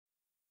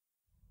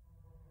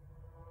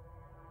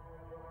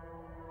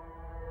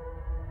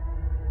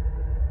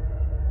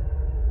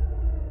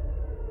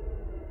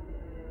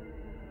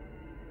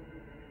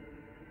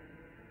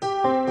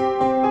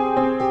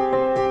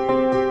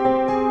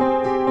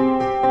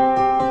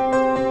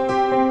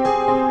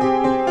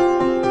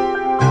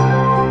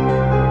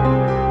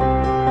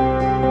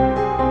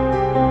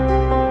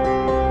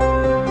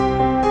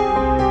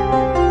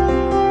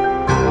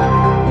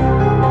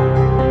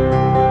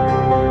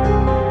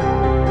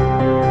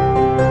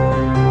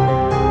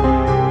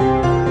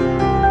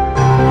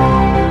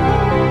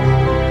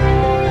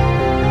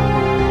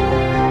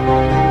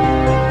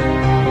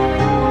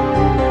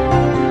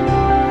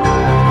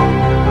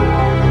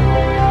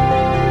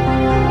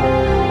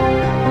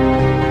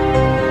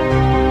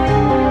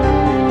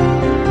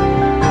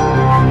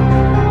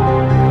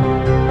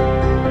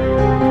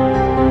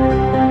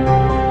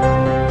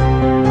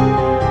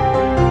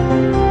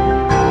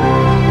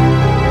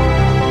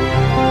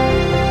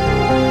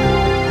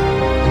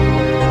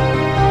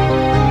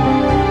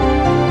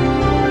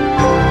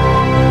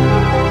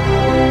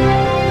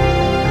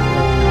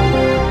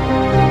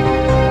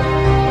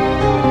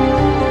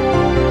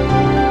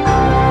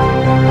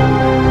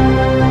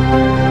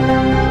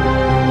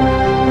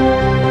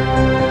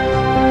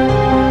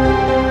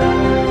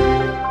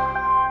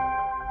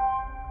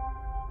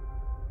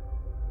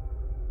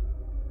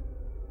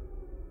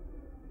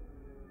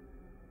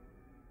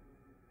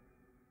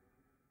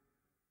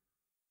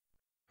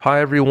Hi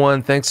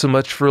everyone, thanks so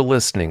much for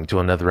listening to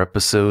another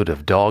episode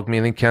of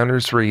Dogman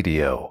Encounters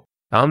Radio.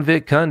 I'm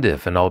Vic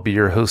Cundiff and I'll be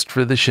your host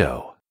for the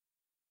show.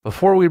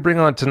 Before we bring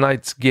on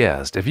tonight's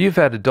guest, if you've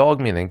had a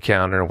Dogman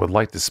encounter and would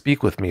like to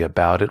speak with me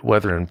about it,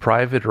 whether in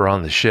private or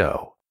on the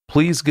show,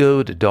 please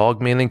go to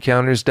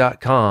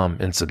dogmanencounters.com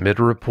and submit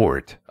a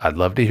report. I'd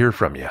love to hear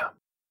from you.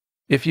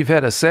 If you've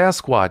had a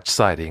Sasquatch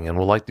sighting and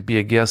would like to be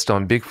a guest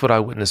on Bigfoot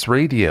Eyewitness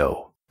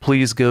Radio,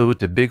 please go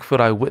to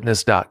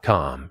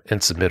bigfooteyewitness.com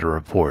and submit a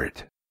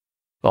report.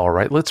 All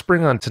right, let's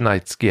bring on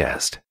tonight's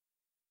guest.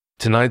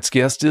 Tonight's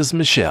guest is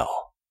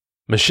Michele.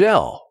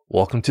 Michele,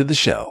 welcome to the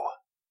show.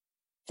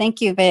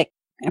 Thank you, Vic.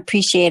 I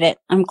appreciate it.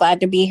 I'm glad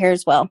to be here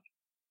as well.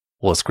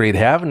 Well, it's great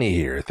having you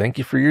here. Thank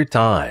you for your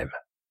time.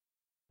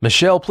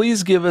 Michele,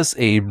 please give us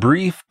a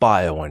brief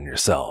bio on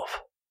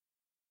yourself.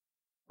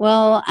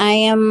 Well, I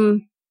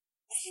am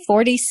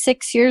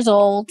 46 years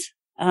old.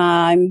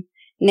 I'm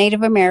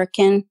Native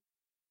American.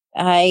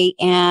 I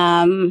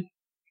am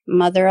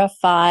mother of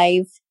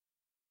 5.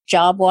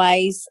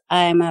 Job-wise,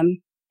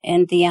 I'm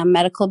in the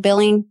medical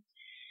billing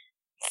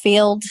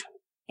field,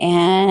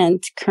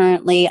 and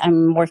currently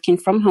I'm working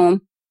from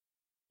home.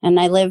 And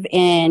I live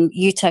in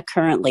Utah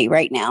currently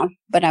right now,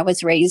 but I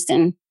was raised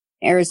in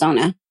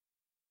Arizona.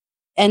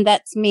 And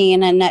that's me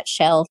in a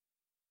nutshell.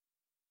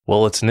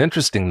 Well, it's an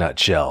interesting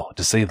nutshell,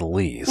 to say the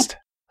least.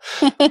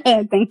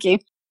 Thank you.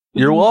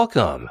 You're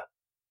welcome.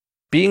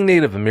 Being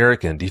Native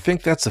American, do you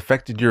think that's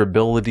affected your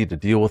ability to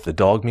deal with the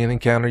Dogman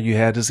encounter you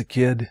had as a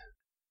kid?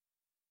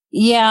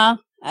 Yeah,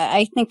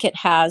 I think it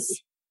has.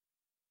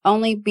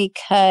 Only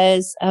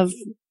because of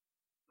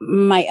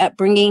my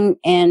upbringing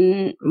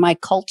and my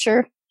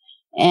culture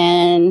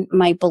and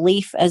my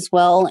belief as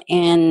well.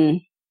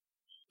 And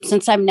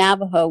since I'm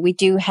Navajo, we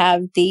do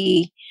have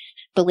the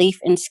belief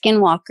in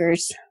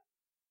skinwalkers.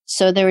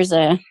 So there was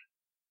a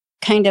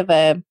kind of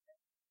a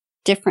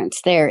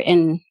difference there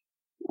in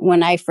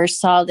when I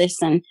first saw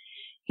this, and,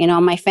 you know,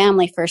 my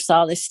family first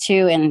saw this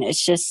too. And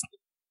it's just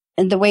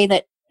the way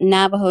that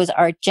Navajos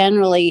are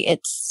generally,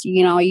 it's,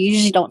 you know, I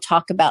usually don't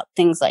talk about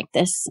things like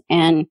this,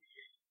 and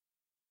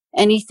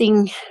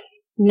anything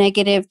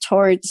negative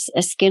towards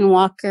a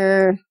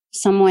skinwalker,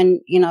 someone,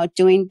 you know,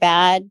 doing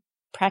bad,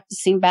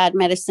 practicing bad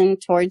medicine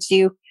towards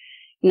you,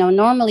 you know,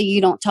 normally you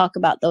don't talk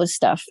about those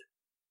stuff.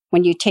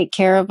 When you take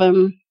care of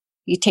them,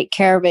 you take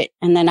care of it,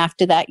 and then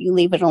after that you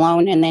leave it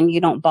alone, and then you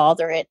don't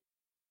bother it.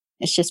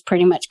 It's just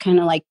pretty much kind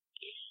of like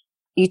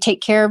you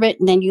take care of it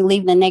and then you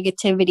leave the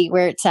negativity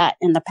where it's at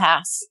in the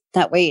past.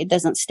 That way it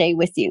doesn't stay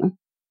with you.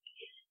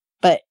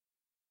 But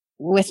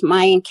with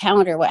my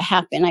encounter, what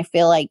happened, I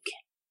feel like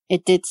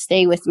it did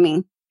stay with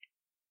me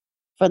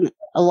for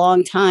a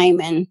long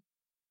time.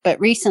 But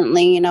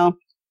recently, you know,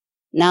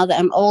 now that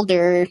I'm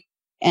older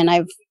and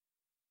I've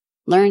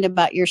learned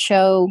about your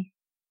show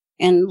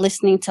and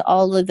listening to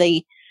all of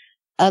the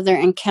other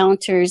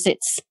encounters,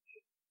 it's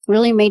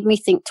really made me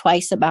think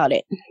twice about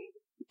it.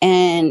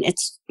 And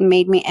it's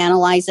made me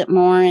analyze it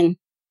more. And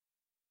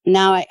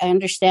now I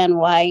understand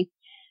why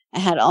I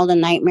had all the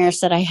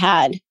nightmares that I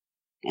had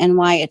and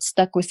why it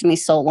stuck with me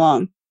so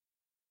long.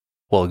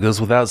 Well, it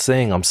goes without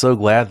saying, I'm so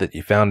glad that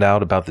you found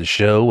out about the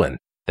show and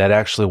that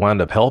actually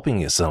wound up helping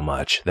you so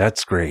much.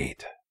 That's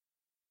great.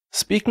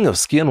 Speaking of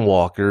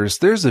skinwalkers,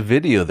 there's a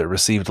video that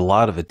received a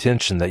lot of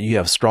attention that you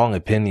have strong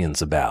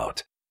opinions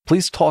about.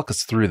 Please talk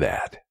us through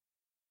that.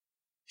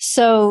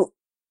 So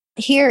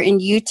here in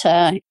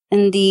Utah,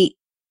 in the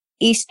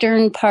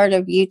eastern part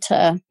of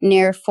Utah,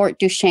 near Fort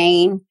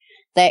Duchesne,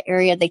 that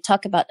area, they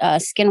talk about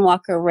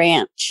Skinwalker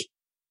Ranch.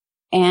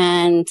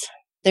 And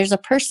there's a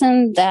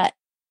person that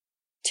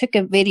took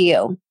a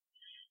video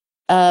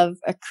of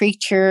a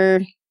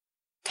creature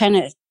kind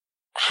of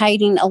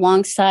hiding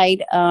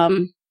alongside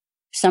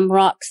some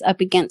rocks up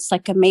against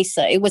like a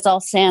mesa. It was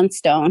all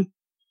sandstone,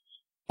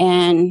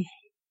 and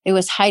it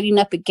was hiding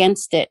up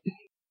against it.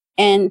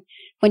 And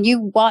when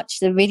you watch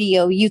the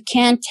video, you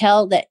can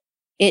tell that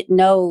it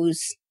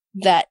knows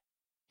that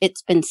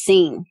it's been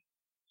seen.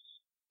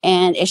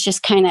 And it's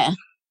just kind of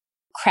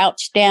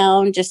crouched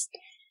down, just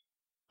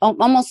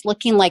almost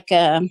looking like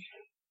a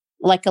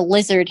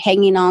lizard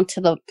hanging on to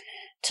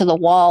the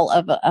wall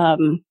of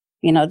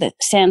you know, the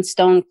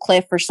sandstone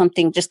cliff or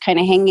something, just kind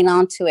of hanging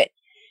on to it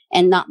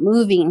and not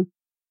moving.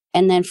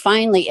 And then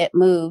finally it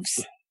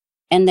moves.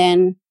 And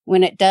then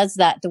when it does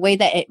that, the way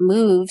that it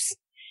moves,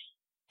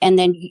 and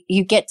then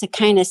you get to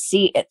kind of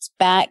see its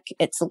back,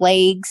 its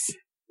legs,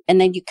 and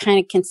then you kind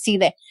of can see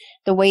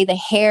the way the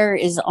hair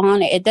is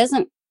on it. It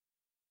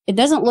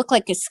doesn't look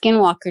like a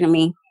skinwalker to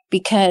me,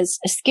 because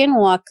a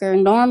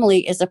skinwalker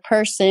normally is a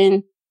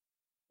person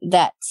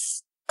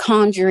that's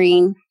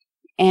conjuring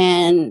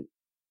and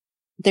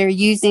they're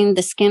using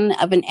the skin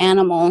of an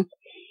animal.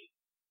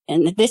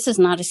 And this is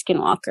not a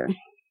skinwalker,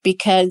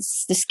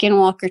 because the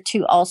skinwalker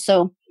too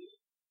also,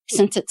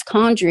 since it's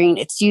conjuring,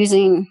 it's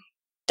using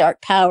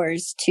dark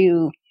powers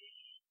to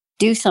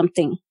do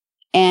something.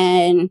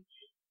 And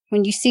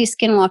when you see a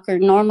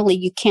skinwalker, normally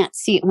you can't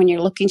see it when you're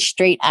looking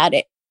straight at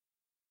it.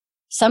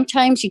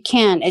 Sometimes you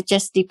can. It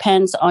just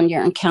depends on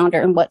your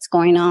encounter and what's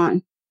going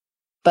on.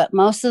 But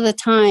most of the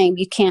time,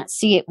 you can't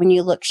see it when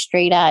you look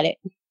straight at it.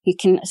 You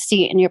can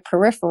see it in your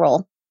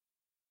peripheral,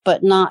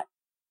 but not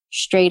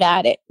straight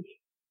at it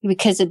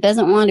because it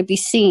doesn't want to be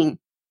seen.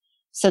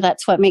 So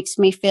that's what makes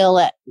me feel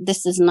that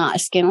this is not a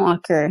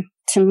skinwalker.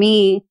 To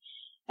me,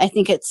 I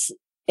think it's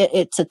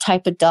a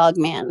type of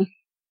dogman.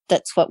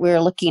 That's what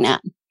we're looking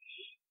at.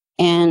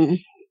 And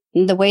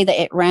the way that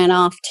it ran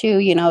off too,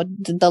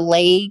 the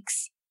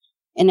legs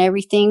and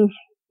everything,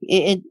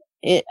 it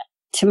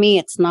to me,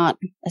 it's not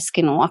a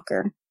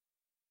skinwalker.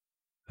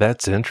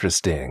 That's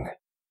interesting.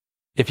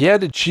 If you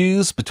had to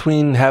choose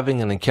between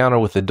having an encounter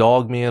with a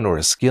dogman or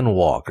a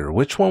skinwalker,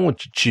 which one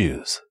would you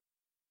choose?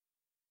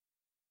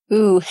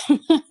 Ooh.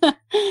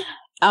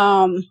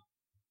 I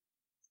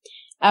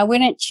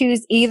wouldn't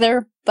choose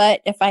either,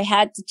 but if I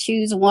had to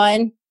choose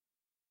one,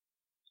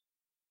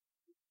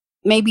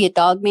 maybe a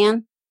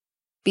dogman,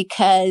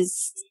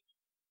 because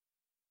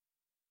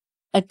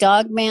a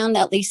dogman,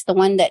 at least the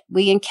one that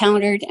we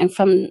encountered, and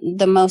from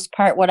the most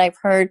part, what I've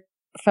heard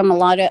from a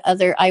lot of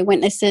other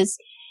eyewitnesses,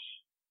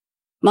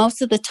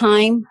 most of the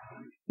time,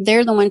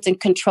 they're the ones in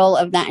control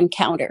of that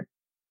encounter.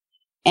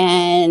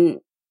 And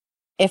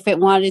if it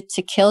wanted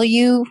to kill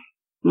you,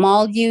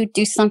 maul you,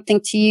 do something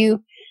to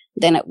you,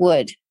 then it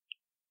would.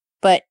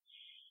 But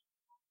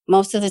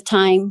most of the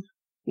time,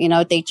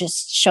 they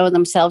just show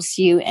themselves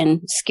to you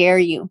and scare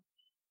you,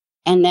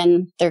 and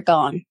then they're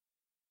gone.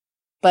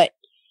 But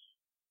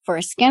for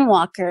a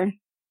skinwalker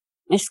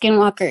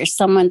is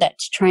someone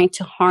that's trying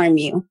to harm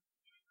you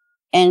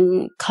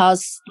and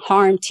cause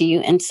harm to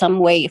you in some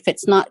way. If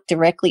it's not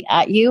directly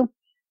at you,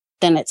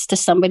 then it's to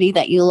somebody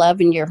that you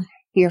love in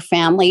your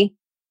family.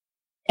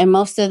 And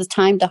most of the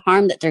time, the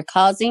harm that they're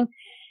causing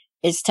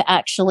is to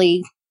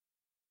actually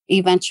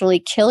eventually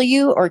kill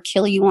you or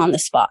kill you on the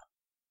spot.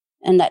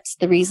 And that's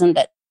the reason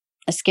that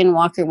a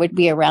skinwalker would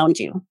be around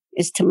you,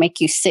 is to make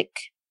you sick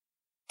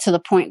to the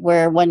point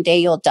where one day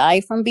you'll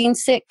die from being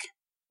sick,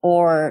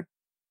 or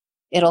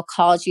it'll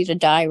cause you to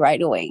die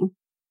right away.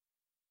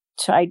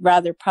 So I'd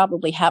rather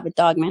probably have a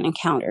dogman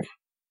encounter.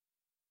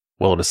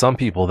 Well, to some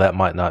people that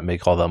might not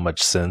make all that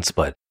much sense,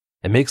 but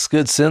it makes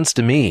good sense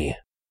to me.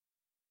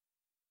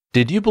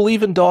 Did you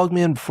believe in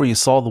dogmen before you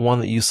saw the one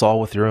that you saw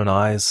with your own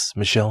eyes,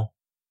 Michele?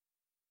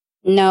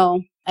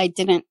 No, I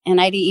didn't. And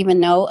I didn't even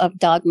know of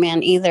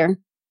dogman either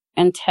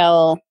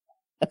until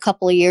a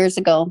couple of years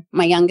ago.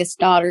 My youngest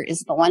daughter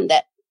is the one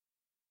that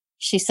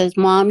she says,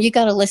 "Mom, you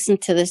got to listen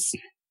to this."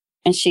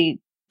 And she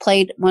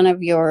played one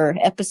of your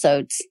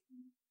episodes.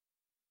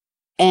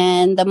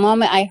 And the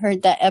moment I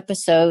heard that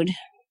episode,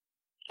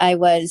 I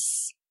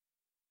was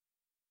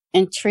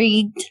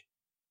intrigued.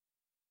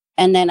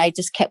 And then I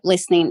just kept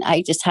listening.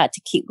 I just had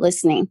to keep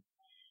listening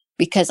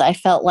because I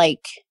felt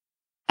like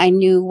I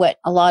knew what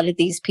a lot of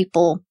these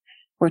people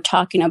were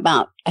talking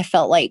about. I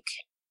felt like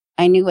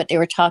I knew what they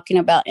were talking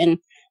about. And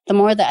the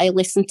more that I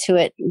listened to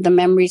it, the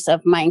memories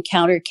of my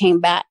encounter came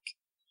back.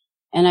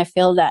 And I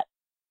feel that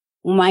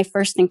my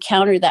first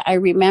encounter that I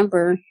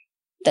remember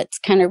that's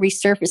kind of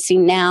resurfacing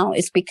now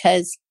is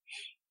because,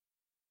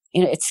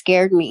 it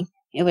scared me.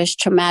 It was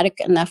traumatic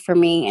enough for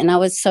me. And I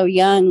was so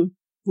young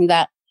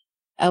that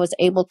I was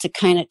able to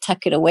kind of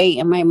tuck it away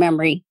in my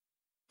memory.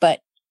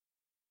 But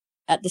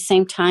at the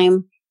same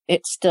time,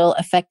 it still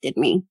affected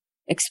me,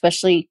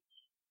 especially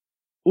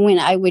when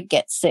I would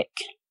get sick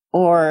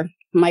or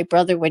my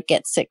brother would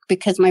get sick,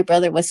 because my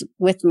brother was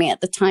with me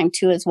at the time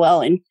too as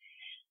well. And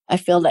I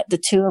feel that the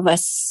two of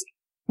us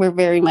were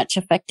very much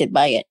affected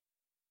by it.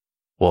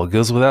 Well, it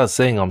goes without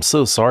saying, I'm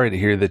so sorry to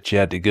hear that you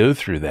had to go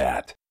through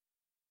that.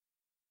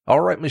 All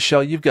right,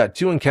 Michele, you've got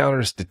 2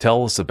 encounters to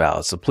tell us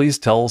about, so please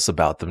tell us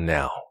about them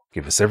now.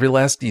 Give us every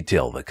last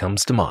detail that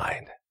comes to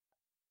mind.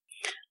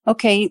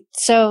 Okay,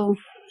 so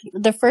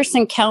the first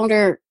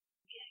encounter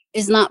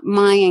is not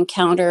my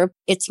encounter.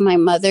 It's my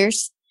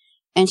mother's,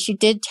 and she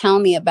did tell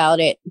me about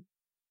it.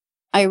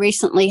 I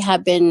recently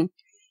have been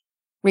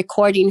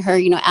recording her,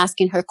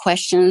 asking her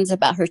questions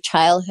about her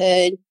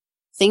childhood,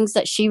 things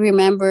that she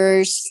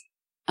remembers.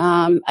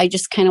 I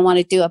just kind of want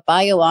to do a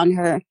bio on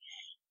her.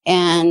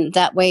 And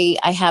that way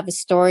I have a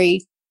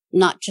story,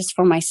 not just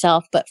for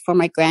myself, but for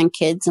my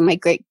grandkids and my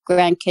great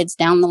grandkids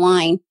down the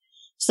line.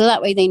 So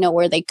that way they know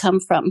where they come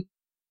from.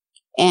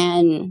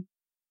 And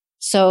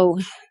so,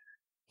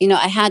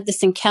 I had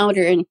this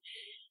encounter,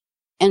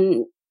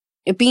 and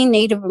being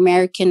Native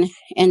American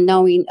and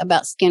knowing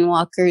about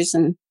skinwalkers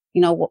and,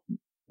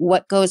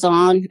 what goes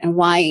on and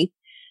why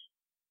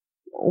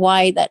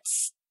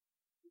that's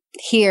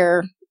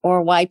here,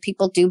 or why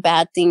people do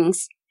bad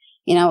things.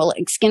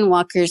 Like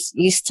skinwalkers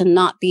used to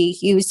not be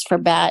used for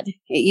bad.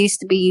 It used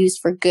to be used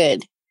for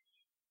good.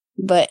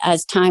 But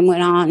as time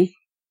went on,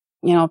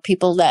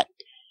 people that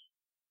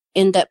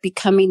end up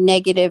becoming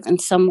negative in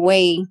some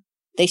way,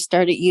 they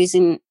started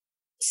using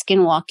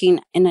skinwalking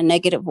in a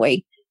negative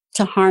way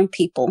to harm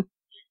people.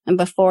 And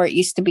before, it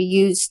used to be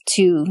used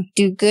to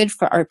do good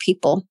for our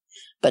people,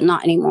 but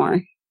not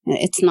anymore.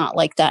 It's not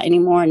like that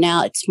anymore.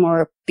 Now it's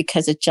more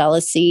because of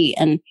jealousy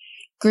and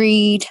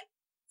greed,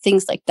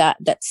 things like that.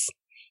 That's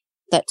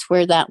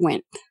where that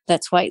went.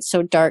 That's why it's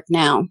so dark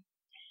now.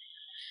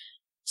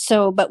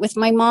 So, but with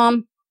my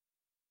mom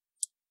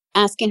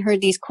asking her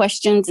these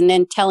questions and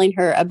then telling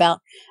her about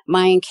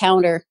my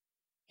encounter,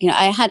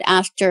 I had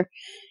asked her,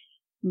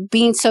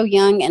 being so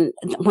young, and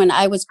when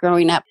I was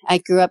growing up, I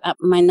grew up at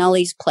my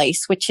Nully's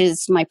place, which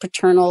is my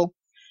paternal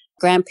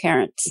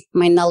grandparents,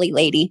 my Nully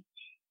lady.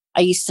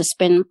 I used to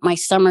spend my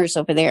summers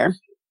over there,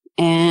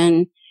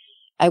 and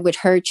I would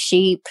herd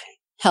sheep,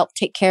 help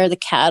take care of the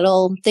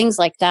cattle, things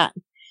like that.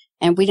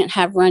 And we didn't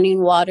have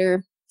running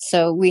water,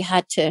 so we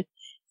had to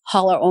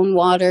haul our own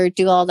water,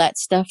 do all that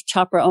stuff,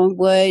 chop our own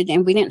wood,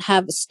 and we didn't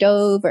have a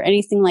stove or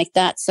anything like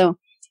that. So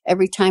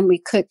every time we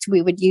cooked,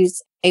 we would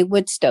use a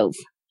wood stove.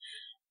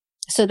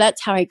 So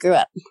that's how I grew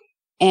up.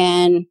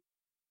 And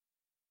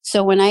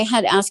so when I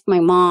had asked my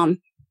mom,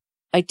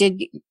 I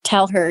did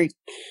tell her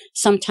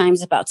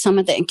sometimes about some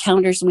of the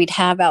encounters we'd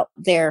have out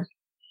there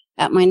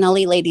at my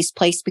Nully lady's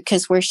place,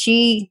 because where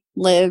she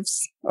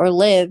lives or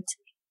lived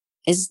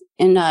is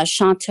in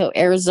Shanto,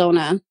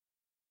 Arizona,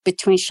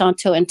 between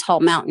Shanto and Tall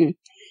Mountain.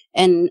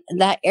 And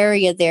that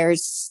area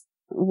there's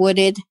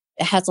wooded.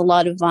 It has a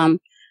lot of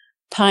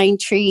pine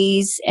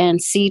trees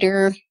and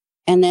cedar.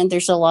 And then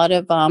there's a lot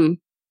of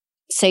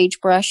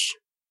sagebrush.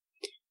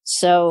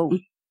 So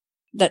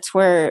that's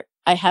where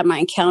I had my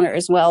encounter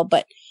as well.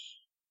 But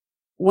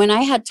when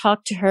I had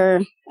talked to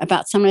her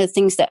about some of the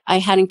things that I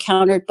had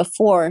encountered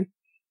before,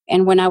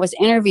 and when I was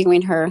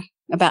interviewing her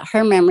about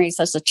her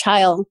memories as a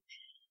child,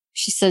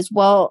 she says,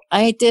 well,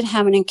 I did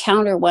have an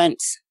encounter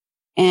once.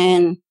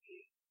 And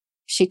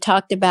she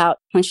talked about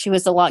when she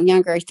was a lot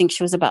younger. I think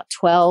she was about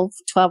 12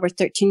 or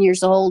 13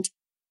 years old.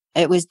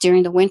 It was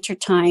during the winter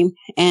time,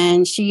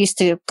 and she used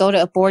to go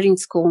to a boarding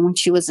school when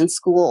she was in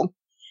school.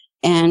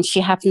 And she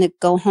happened to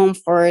go home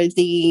for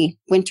the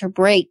winter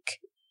break,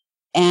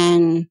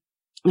 and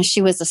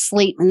she was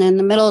asleep. And in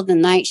the middle of the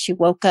night, she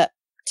woke up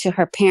to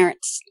her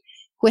parents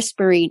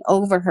whispering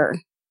over her,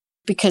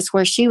 because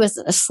where she was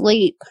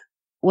asleep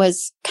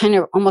was kind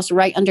of almost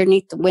right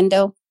underneath the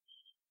window.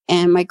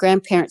 And my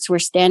grandparents were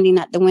standing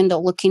at the window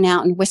looking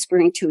out and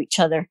whispering to each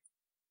other.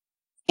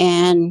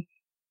 And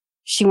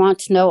she wanted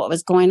to know what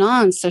was going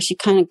on. So she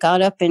kind of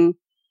got up, and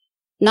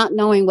not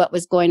knowing what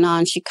was going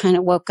on, she kind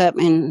of woke up,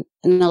 and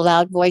in a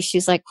loud voice,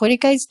 she's like, what are you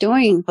guys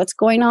doing? What's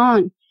going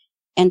on?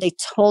 And they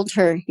told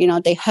her,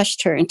 they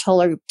hushed her and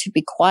told her to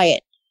be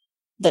quiet,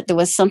 that there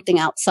was something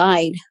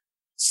outside.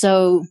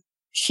 So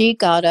she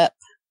got up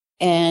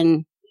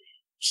and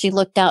she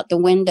looked out the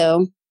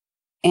window.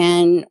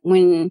 And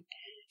when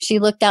she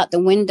looked out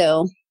the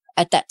window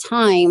at that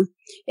time,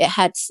 it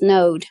had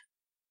snowed.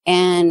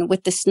 And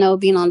with the snow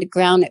being on the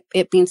ground,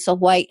 it being so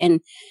white, and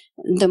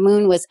the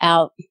moon was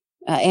out.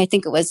 I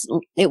think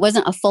it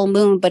wasn't a full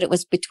moon, but it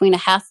was between a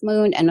half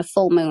moon and a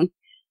full moon.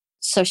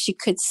 So she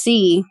could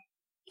see.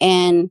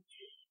 And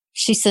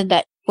she said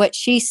that what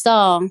she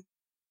saw,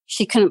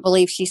 she couldn't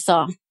believe she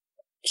saw.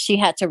 She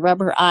had to rub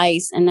her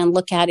eyes and then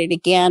look at it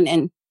again.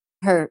 And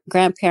her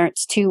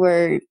grandparents too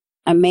were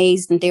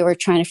amazed, and they were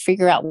trying to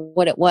figure out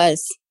what it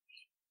was.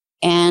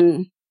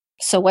 And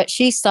so what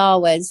she saw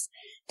was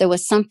there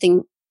was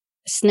something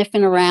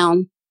sniffing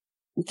around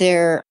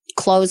their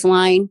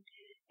clothesline.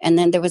 And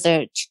then there was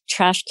a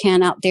trash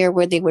can out there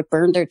where they would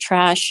burn their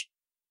trash.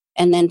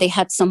 And then they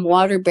had some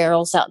water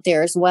barrels out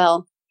there as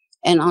well.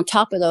 And on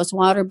top of those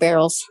water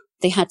barrels,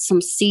 they had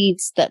some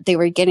seeds that they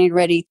were getting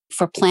ready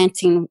for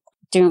planting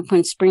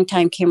when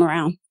springtime came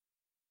around.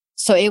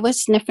 So it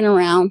was sniffing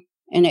around,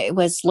 and it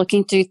was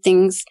looking through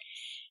things.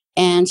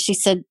 And she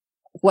said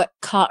what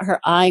caught her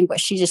eye and what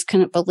she just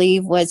couldn't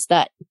believe was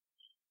that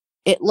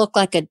it looked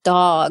like a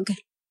dog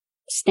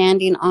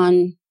standing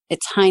on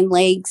its hind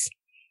legs.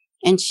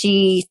 And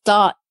she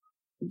thought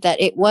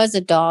that it was a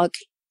dog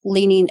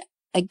leaning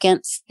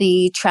against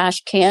the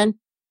trash can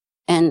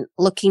and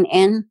looking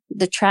in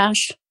the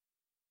trash.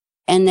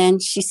 And then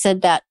she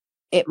said that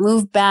it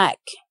moved back.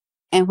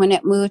 And when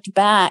it moved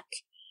back,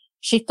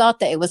 she thought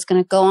that it was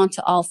going to go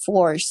onto all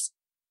fours.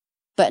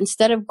 But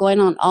instead of going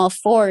on all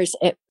fours,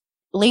 it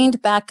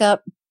leaned back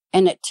up,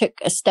 and it took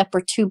a step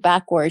or two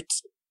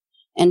backwards.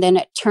 And then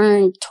it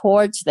turned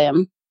towards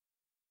them.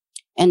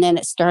 And then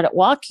it started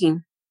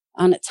walking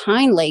on its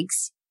hind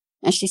legs.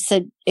 And she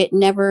said it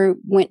never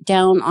went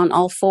down on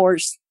all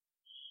fours.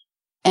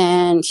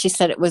 And she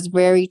said it was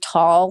very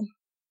tall.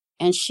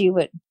 And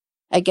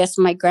I guess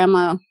my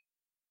grandma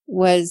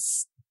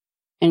was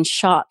in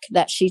shock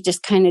that she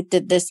just kind of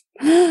did this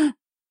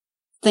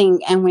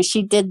thing. And when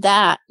she did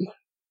that,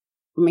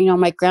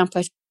 my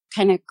grandpa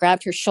kind of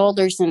grabbed her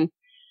shoulders and,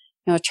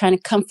 trying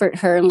to comfort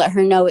her and let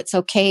her know it's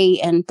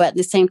okay. But at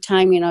the same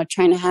time,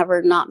 trying to have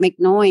her not make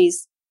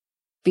noise,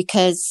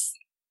 because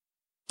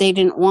they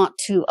didn't want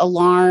to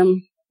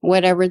alarm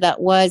whatever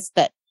that was,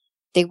 that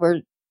they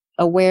were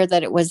aware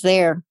that it was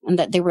there and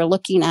that they were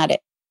looking at it.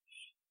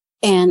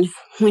 And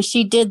when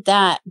she did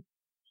that,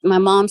 my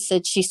mom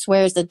said she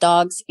swears the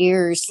dog's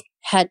ears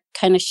had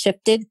kind of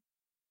shifted.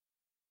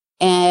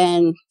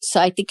 And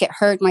so I think it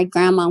hurt my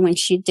grandma when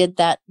she did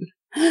that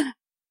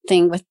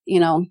thing with,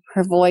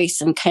 her voice,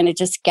 and kind of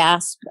just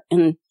gasped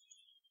and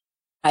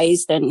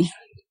eyes. And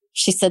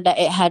she said that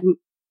it had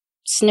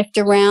sniffed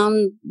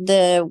around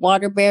the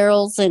water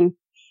barrels, and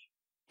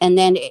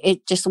then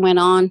it just went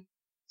on.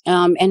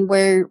 And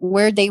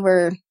where they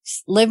were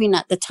living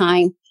at the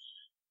time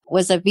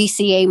was a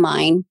VCA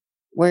mine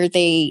where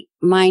they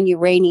mine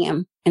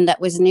uranium, and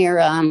that was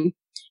near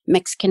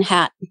Mexican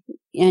Hat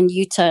in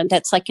Utah.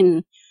 That's like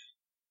in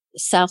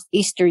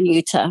southeastern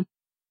Utah,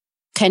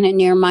 kind of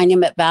near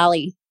Monument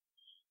Valley,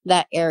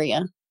 that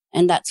area.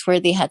 And that's where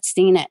they had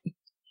seen it.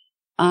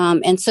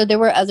 And so there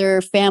were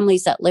other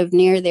families that lived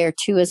near there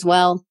too as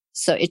well.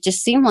 So it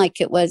just seemed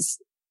like it was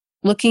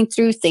looking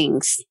through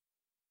things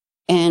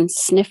and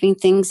sniffing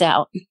things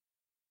out.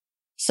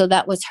 So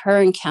that was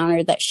her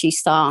encounter that she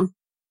saw.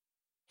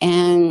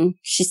 And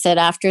she said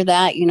after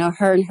that,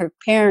 her and her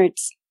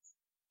parents,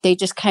 they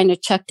just kind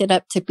of chucked it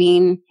up to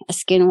being a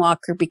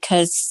skinwalker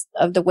because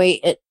of the way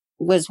it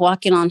was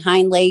walking on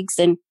hind legs.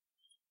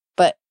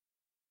 But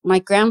my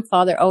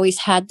grandfather always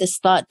had this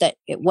thought that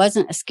it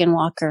wasn't a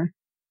skinwalker.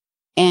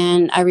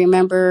 And I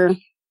remember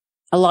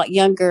a lot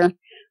younger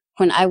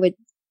when I would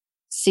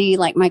see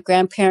like my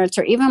grandparents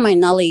or even my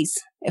nullies,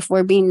 if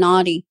we're being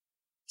naughty,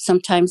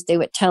 sometimes they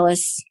would tell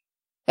us,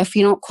 if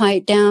you don't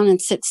quiet down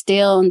and sit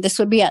still, and this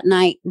would be at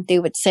night, they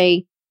would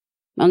say,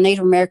 well,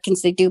 Native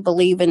Americans, they do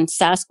believe in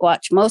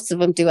Sasquatch. Most of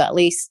them do, at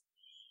least.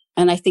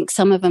 And I think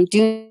some of them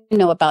do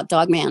know about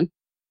Dogman.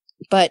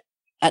 But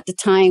at the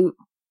time,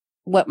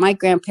 what my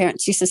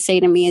grandparents used to say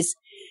to me is,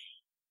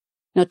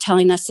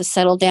 telling us to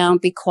settle down,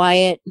 be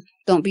quiet,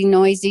 don't be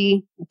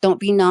noisy, don't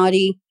be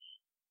naughty,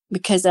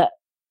 because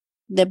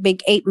the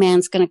big ape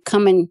man's going to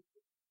come and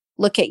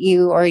look at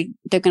you, or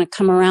they're going to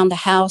come around the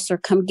house or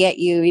come get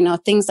you,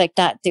 things like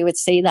that. They would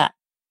say that.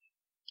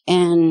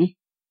 And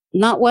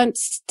not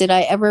once did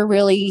I ever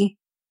really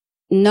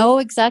know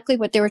exactly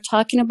what they were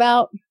talking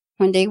about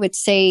when they would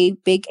say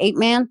big ape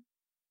man.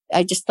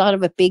 I just thought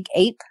of a big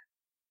ape.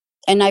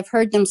 And I've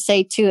heard them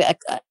say too,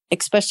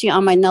 especially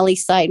on my Nelly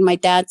side, my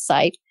dad's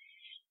side,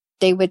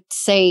 they would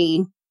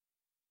say,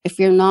 if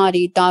you're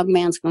naughty,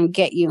 Dogman's going to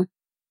get you.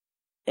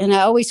 And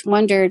I always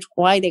wondered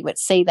why they would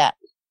say that.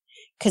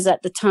 Because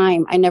at the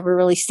time, I never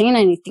really seen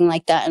anything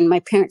like that. And my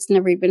parents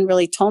never even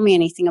really told me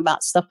anything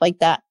about stuff like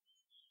that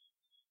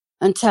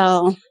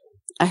until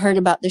I heard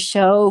about the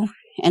show,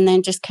 and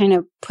then just kind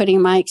of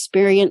putting my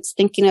experience,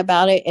 thinking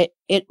about it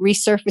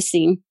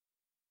resurfacing.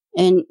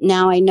 And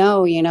now I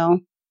know,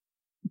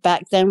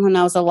 back then when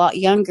I was a lot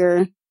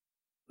younger,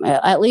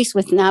 at least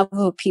with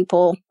Navajo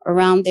people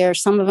around there,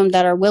 some of them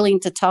that are willing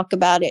to talk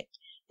about it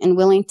and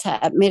willing to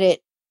admit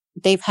it,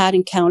 they've had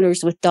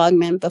encounters with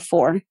Dogmen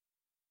before.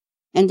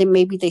 And then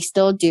maybe they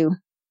still do.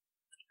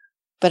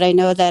 But I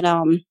know that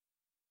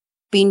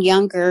being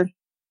younger,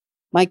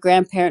 my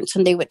grandparents,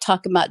 when they would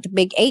talk about the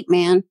big ape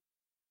man,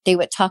 they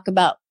would talk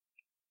about,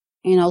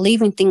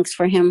 leaving things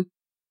for him.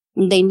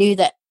 And they knew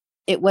that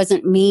it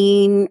wasn't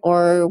mean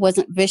or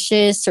wasn't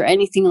vicious or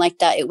anything like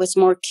that. It was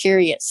more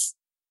curious.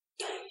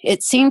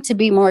 It seemed to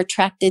be more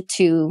attracted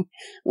to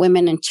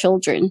women and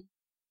children.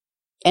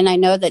 And I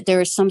know that there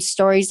are some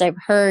stories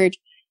I've heard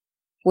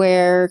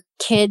where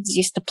kids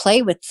used to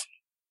play with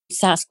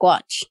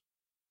Sasquatch,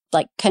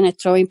 like kind of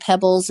throwing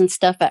pebbles and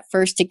stuff at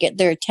first to get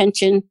their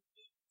attention,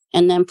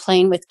 and then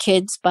playing with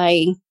kids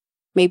by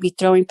maybe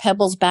throwing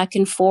pebbles back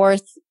and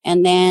forth.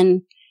 And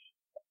then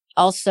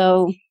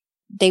also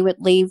they would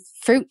leave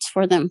fruits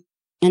for them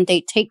and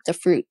they take the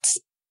fruits.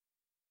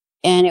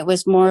 And it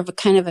was more of a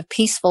kind of a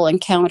peaceful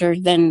encounter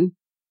than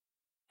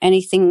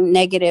anything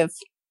negative.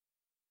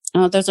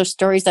 Those are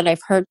stories that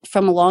I've heard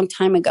from a long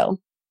time ago,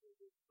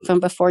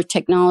 from before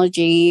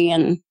technology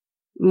and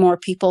more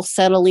people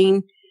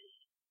settling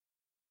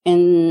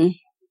in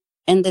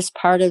this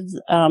part of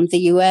the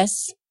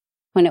U.S.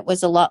 when it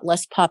was a lot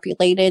less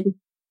populated.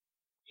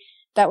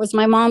 That was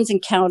my mom's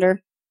encounter.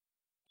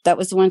 That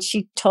was the one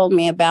she told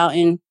me about,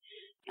 and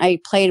I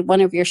played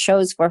one of your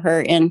shows for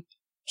her, and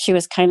she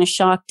was kind of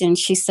shocked, and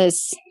she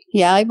says,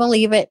 yeah, I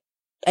believe it.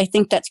 I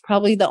think that's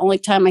probably the only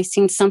time I've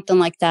seen something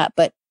like that,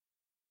 but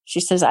she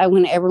says, I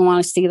wouldn't ever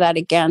want to see that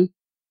again,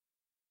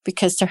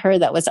 because to her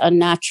that was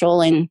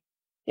unnatural and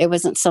it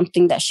wasn't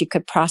something that she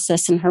could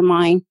process in her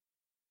mind.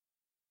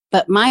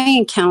 But my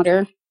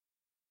encounter,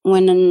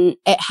 when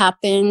it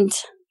happened,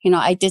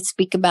 I did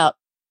speak about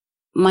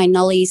my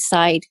Nully's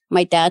side,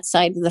 my dad's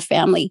side of the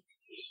family.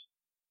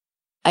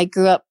 I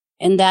grew up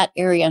in that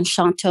area in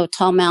Shanto,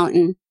 Tall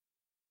Mountain.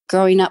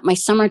 Growing up, my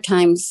summer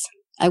times,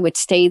 I would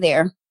stay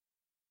there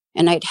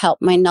and I'd help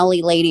my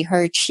Nully lady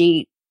herd.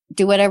 She'd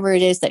do whatever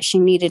it is that she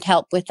needed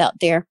help with out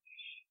there.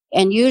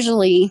 And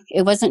usually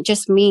it wasn't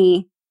just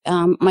me.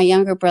 My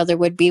younger brother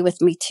would be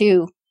with me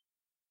too.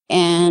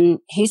 And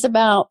he's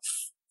about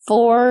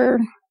 5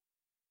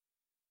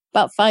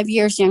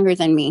 years younger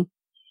than me.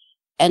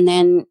 And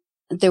then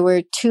there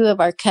were 2 of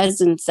our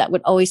cousins that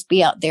would always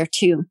be out there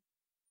too.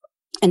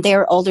 And they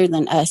were older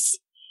than us.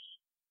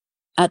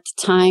 At the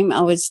time,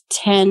 I was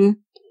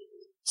 10.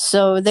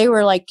 So they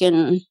were like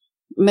in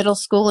middle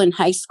school and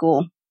high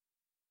school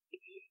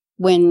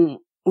when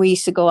we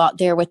used to go out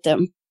there with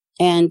them.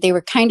 And they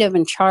were kind of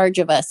in charge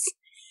of us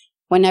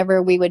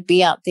whenever we would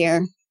be out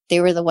there. They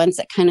were the ones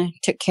that kind of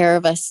took care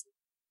of us.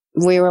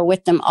 We were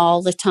with them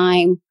all the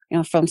time,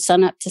 from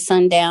sun up to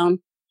sundown.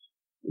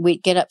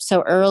 We'd get up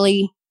so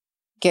early,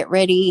 get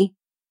ready,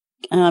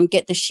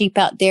 get the sheep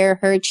out there,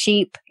 herd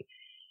sheep,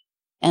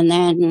 and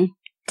then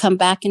come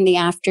back in the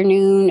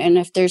afternoon. And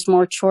if there's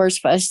more chores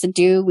for us to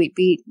do, we'd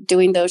be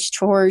doing those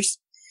chores.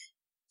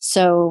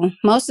 So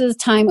most of the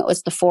time it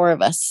was the four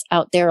of us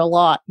out there a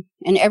lot.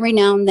 And every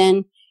now and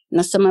then,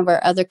 some of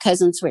our other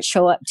cousins would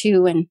show up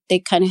too, and they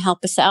kind of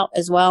help us out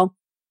as well.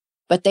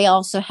 But they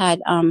also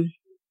had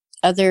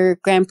other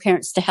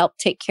grandparents to help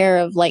take care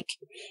of, like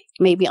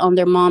maybe on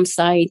their mom's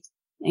side.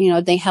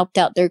 They helped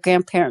out their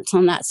grandparents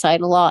on that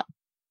side a lot.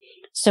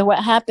 So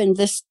what happened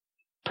this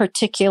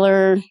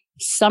particular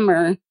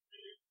summer,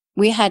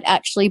 we had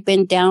actually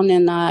been down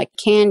in the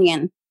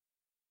canyon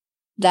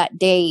that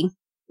day.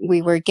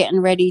 We were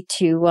getting ready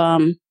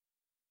to,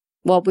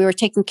 we were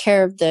taking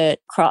care of the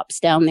crops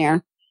down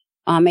there,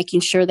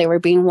 making sure they were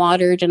being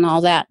watered and all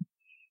that.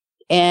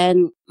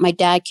 And my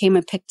dad came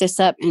and picked us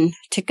up and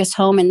took us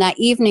home. And that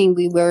evening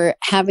we were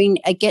having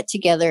a get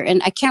together,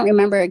 and I can't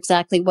remember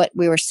exactly what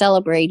we were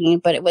celebrating,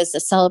 but it was a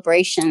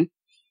celebration.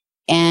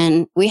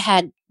 And we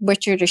had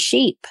butchered a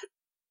sheep.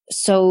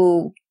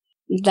 So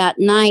that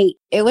night,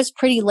 it was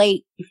pretty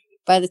late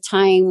by the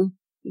time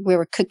we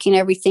were cooking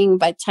everything,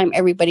 by the time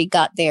everybody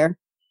got there.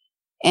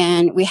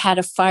 And we had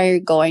a fire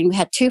going. We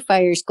had two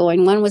fires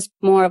going. One was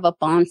more of a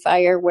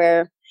bonfire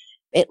where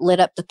it lit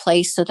up the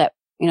place so that,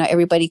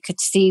 everybody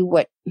could see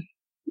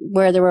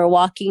where they were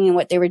walking and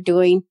what they were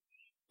doing.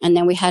 And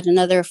then we had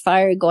another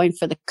fire going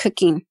for the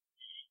cooking.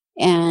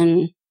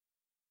 And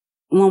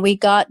when we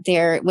got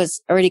there, it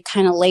was already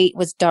kind of late. It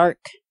was dark.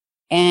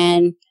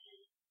 And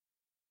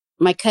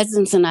my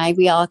cousins and I,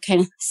 we all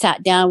kind of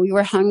sat down. We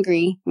were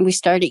hungry and we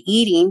started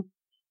eating.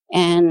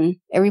 And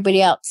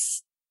everybody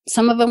else,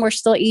 some of them were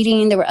still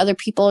eating. There were other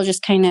people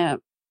just kind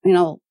of,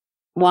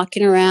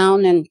 walking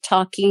around and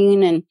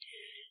talking. And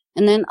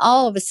then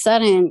all of a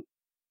sudden,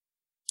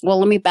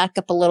 let me back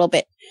up a little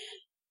bit.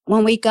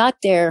 When we got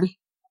there,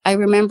 I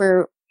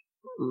remember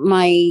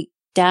my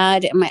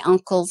dad and my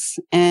uncles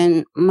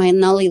and my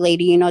nully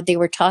lady, they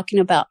were talking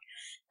about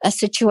a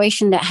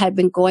situation that had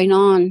been going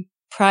on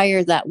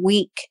prior that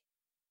week.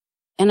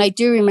 And I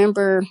do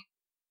remember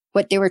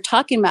what they were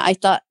talking about.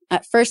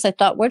 At first I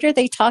thought, what are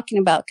they talking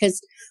about? Because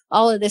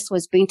all of this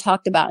was being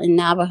talked about in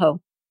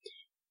Navajo.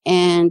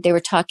 And they were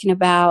talking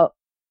about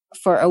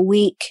for a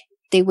week,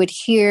 they would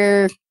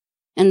hear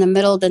in the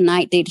middle of the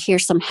night, they'd hear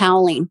some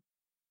howling.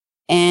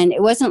 And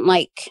it wasn't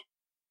like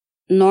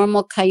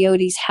normal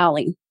coyotes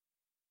howling.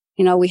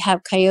 We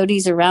have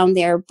coyotes around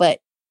there, but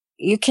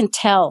you can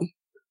tell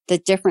the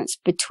difference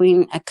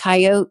between a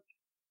coyote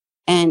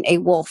and a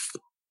wolf.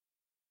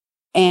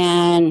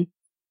 And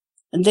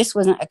this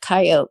wasn't a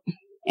coyote.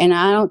 And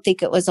I don't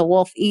think it was a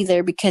wolf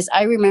either, because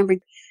I remember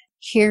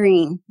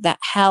hearing that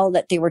howl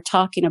that they were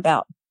talking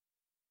about.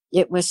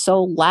 It was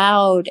so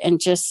loud and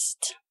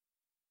just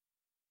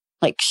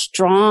like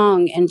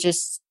strong, and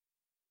just,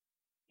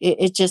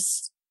 it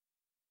just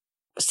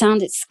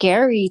sounded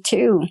scary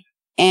too.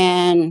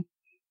 And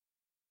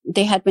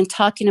they had been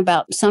talking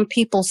about some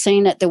people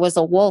saying that there was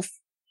a wolf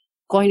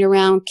going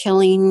around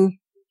killing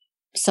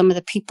some of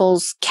the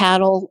people's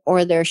cattle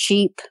or their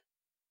sheep,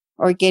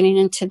 or getting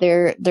into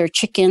their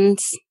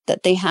chickens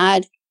that they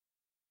had.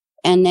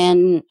 And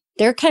then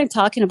they're kind of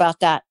talking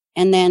about that.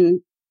 And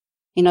then,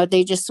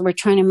 they just were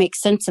trying to make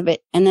sense of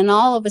it. And then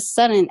all of a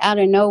sudden, out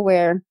of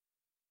nowhere,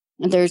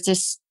 there's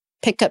this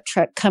pickup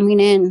truck coming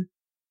in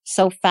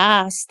so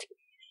fast.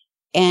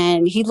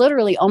 And he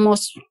literally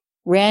almost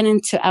ran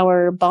into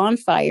our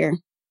bonfire.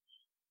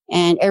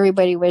 And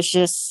everybody was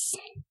just,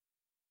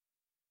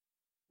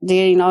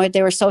 they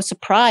were so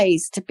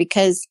surprised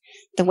because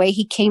the way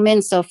he came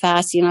in so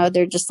fast,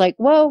 they're just like,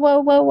 whoa, whoa,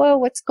 whoa, whoa,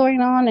 what's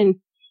going on? And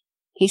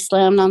he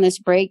slammed on his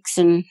brakes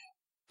and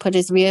put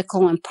his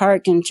vehicle in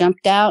park and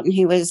jumped out. And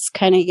he was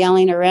kind of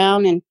yelling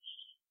around. And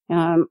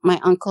my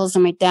uncles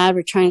and my dad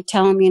were trying to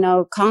tell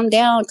him, calm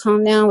down,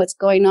 what's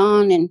going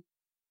on?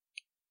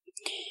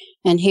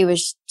 And he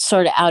was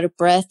sort of out of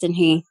breath, and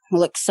he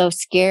looked so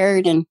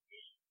scared. And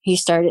he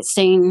started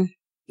saying,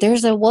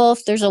 there's a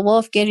wolf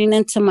getting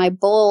into my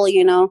bull,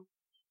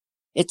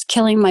 it's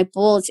killing my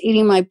bull, it's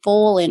eating my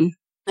bull. And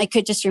I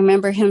could just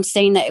remember him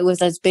saying that it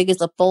was as big as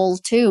a bull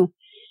too.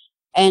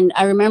 And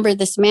I remember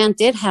this man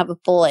did have a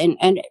bull,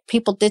 and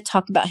people did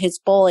talk about his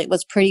bull. It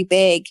was pretty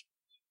big.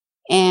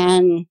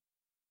 And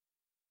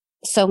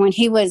so when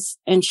he was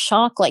in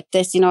shock like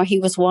this, he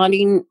was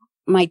wanting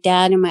my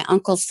dad and my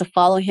uncles to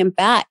follow him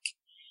back,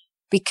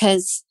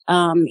 because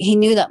he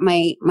knew that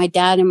my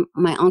dad and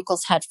my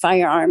uncles had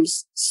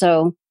firearms.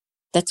 So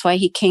that's why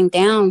he came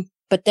down.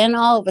 But then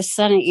all of a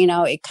sudden,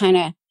 it kind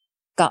of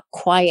got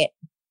quiet,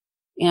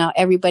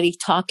 everybody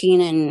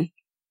talking, and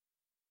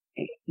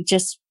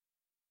just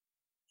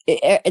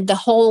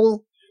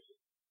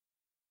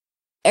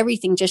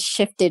everything just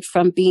shifted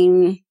from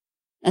being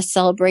a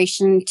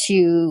celebration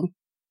to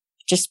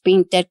just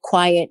being dead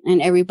quiet.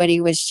 And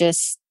everybody was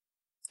just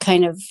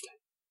kind of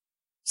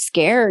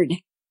scared.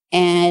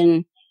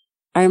 And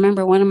I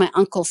remember one of my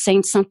uncles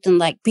saying something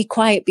like, be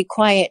quiet,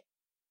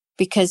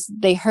 because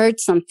they heard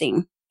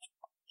something.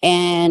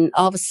 And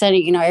all of a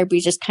sudden, everybody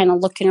just kind of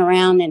looking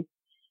around, and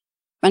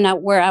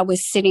out where I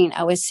was sitting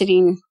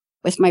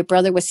with my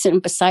brother was sitting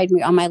beside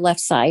me on my left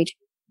side,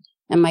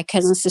 and my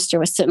cousin sister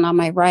was sitting on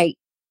my right.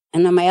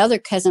 And then my other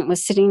cousin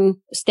was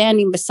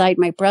standing beside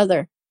my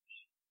brother.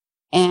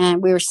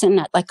 And we were sitting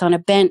on a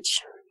bench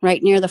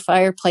right near the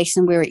fireplace,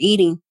 and we were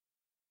eating.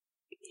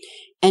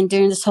 And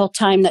during this whole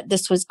time that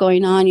this was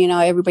going on,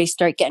 everybody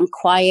started getting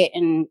quiet,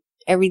 and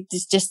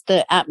just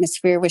the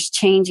atmosphere was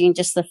changing.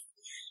 Just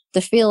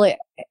the feel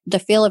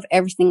of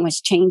everything was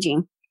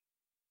changing.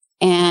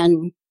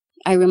 And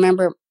I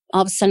remember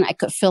all of a sudden I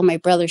could feel my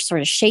brother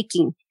sort of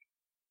shaking.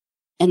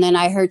 And then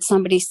I heard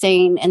somebody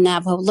saying in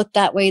Navajo, look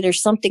that way.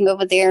 There's something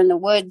over there in the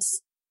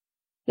woods.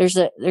 There's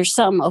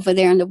something over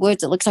there in the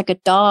woods. It looks like a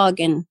dog.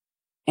 And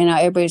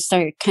everybody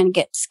started kind of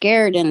get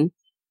scared. And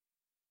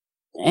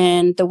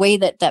the way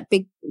that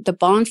the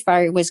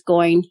bonfire was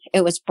going,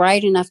 it was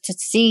bright enough to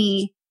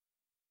see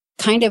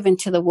kind of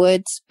into the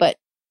woods, but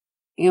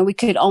we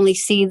could only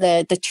see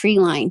the tree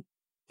line,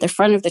 the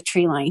front of the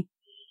tree line.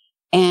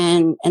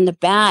 And in the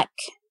back,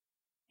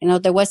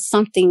 there was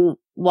something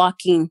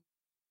walking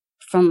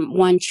from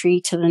one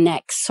tree to the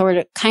next, sort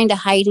of kind of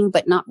hiding,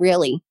 but not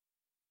really.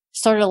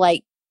 Sort of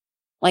like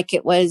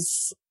it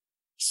was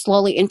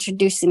slowly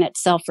introducing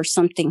itself or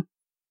something.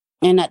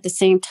 And at the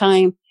same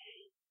time,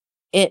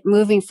 it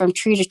moving from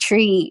tree to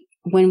tree,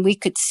 when we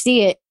could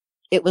see it,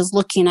 it was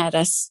looking at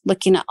us,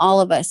 looking at all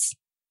of us.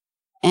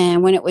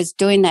 And when it was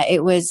doing that,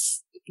 it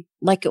was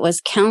like it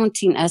was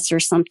counting us or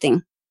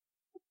something,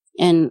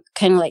 and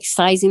kind of like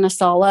sizing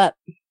us all up.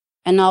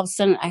 And all of a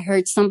sudden I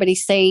heard somebody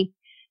say,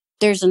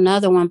 there's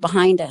another one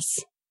behind us.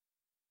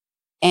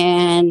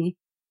 And,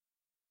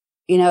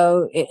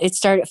 it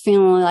started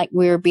feeling like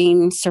we were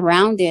being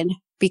surrounded,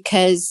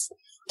 because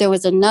there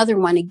was another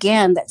one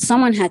again, that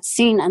someone had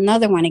seen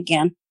another one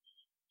again.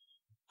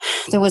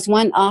 There was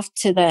one off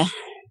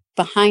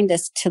behind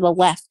us to the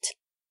left.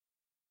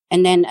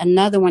 And then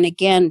another one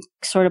again,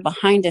 sort of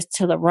behind us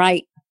to the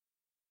right.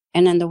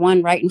 And then the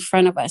one right in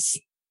front of us.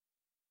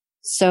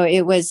 So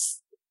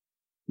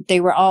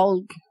they were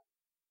all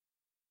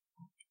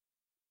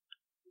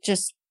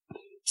just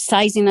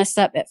sizing us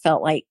up, it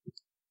felt like.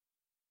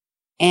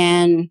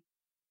 And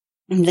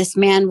this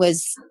man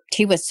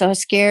he was so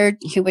scared.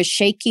 He was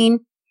shaking.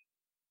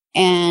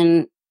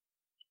 And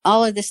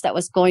all of this that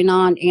was going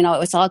on, it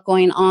was all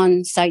going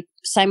on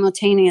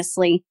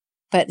simultaneously.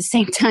 But at the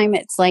same time,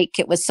 it's like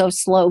it was so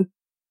slow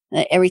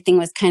that everything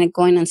was kind of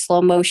going in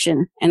slow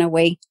motion in a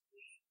way.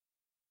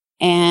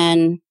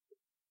 And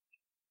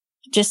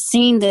just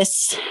seeing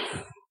this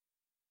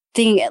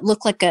thing, it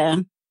looked like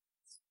a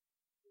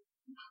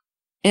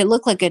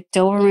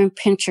Doberman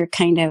pincher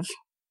kind of,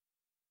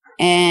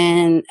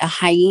 and a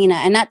hyena.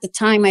 And at the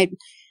time,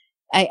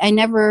 I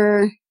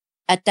never,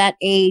 at that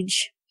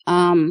age,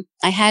 I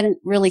hadn't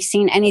really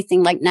seen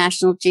anything like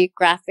National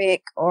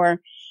Geographic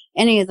or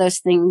any of those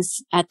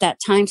things at that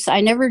time. So I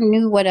never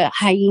knew what a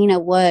hyena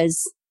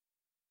was.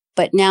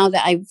 But now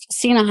that I've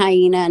seen a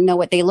hyena and know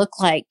what they look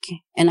like,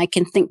 and I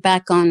can think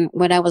back on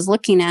what I was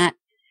looking at,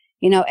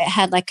 it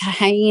had like a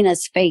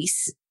hyena's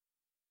face,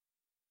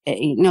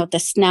 the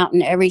snout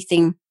and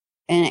everything,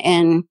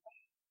 and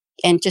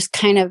just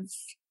kind of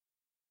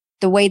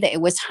the way that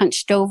it was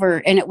hunched over,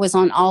 and it was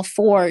on all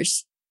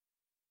fours.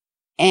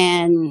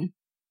 But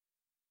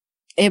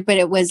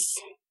it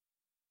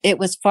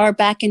was far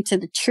back into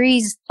the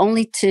trees,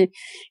 only to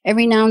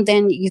every now and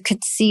then you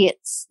could see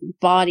its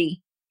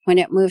body when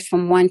it moved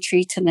from one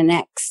tree to the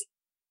next.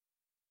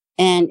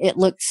 And it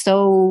looked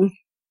so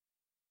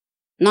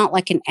not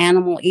like an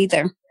animal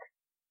either.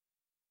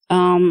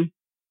 The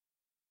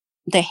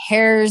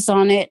hairs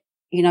on it,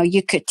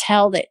 you could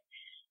tell that,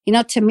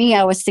 to me,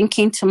 I was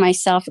thinking to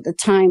myself at the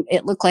time,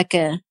 it looked like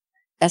a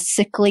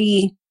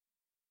sickly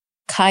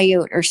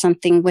coyote or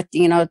something with,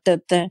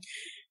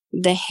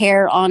 the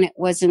hair on it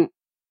wasn't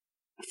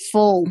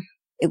full.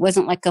 It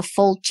wasn't like a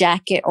full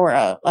jacket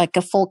or like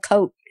a full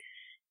coat.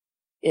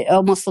 It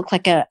almost looked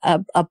like a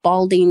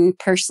balding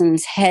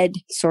person's head,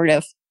 sort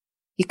of.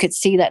 You could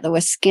see that there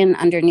was skin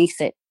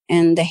underneath it,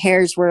 and the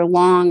hairs were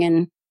long,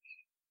 and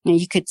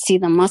you could see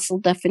the muscle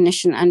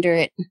definition under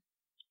it.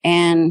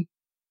 And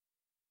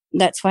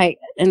that's why,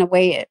 in a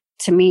way,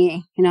 to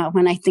me,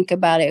 when I think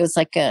about it, it was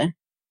like a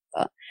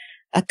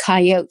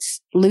coyote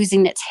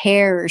losing its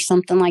hair or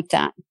something like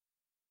that.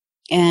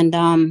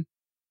 And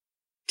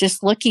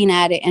just looking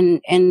at it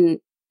and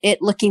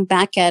it looking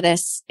back at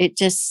us,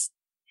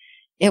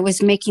 it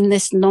was making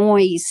this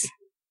noise,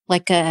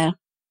 like a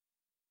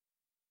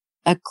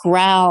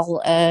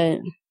growl.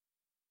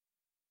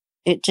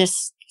 It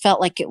just felt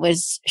like it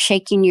was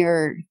shaking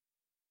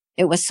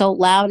it was so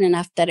loud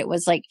enough that it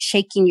was like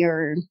shaking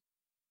your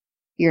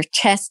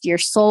chest, your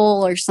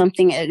soul or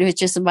something. It was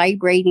just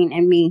vibrating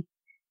in me,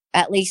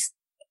 at least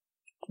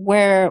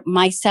where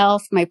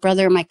myself, my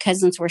brother, my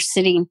cousins were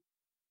sitting.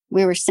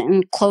 We were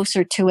sitting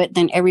closer to it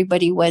than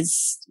everybody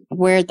was,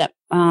 where the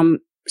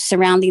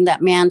surrounding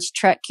that man's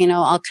truck,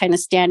 all kind of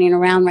standing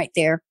around right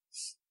there.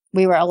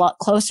 We were a lot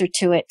closer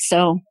to it.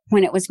 So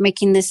when it was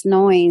making this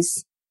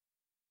noise,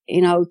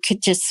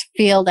 could just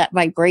feel that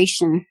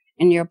vibration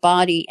in your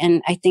body.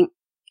 And I think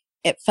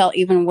it felt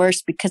even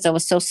worse because I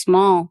was so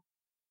small.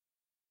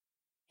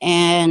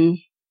 And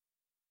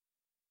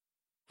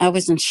I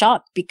was in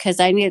shock because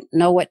I didn't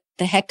know what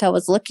the heck I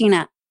was looking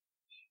at.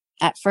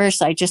 At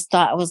first, I just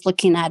thought I was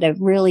looking at a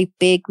really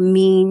big,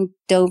 mean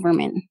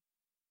Doberman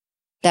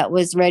that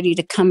was ready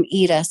to come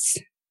eat us.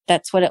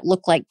 That's what it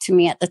looked like to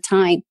me at the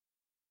time.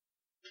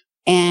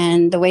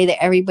 And the way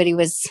that everybody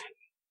was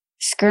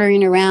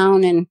scurrying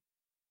around and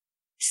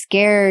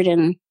scared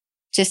and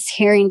just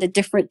hearing the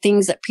different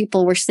things that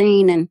people were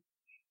saying.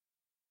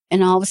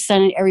 And all of a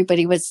sudden,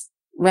 everybody was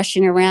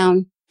rushing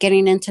around,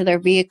 getting into their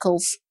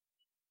vehicles.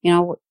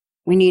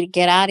 We need to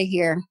get out of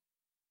here.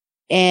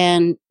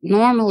 And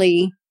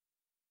normally,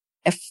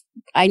 if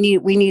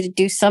we need to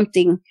do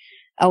something,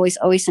 I was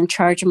always in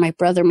charge of my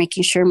brother,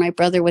 making sure my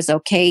brother was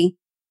okay.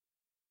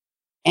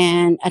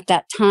 And at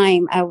that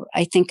time,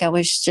 I think I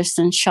was just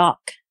in shock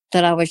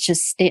that I was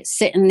just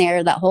sitting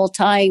there that whole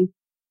time.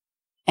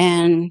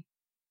 And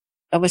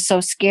I was so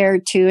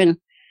scared too.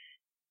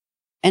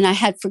 And I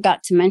had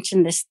forgot to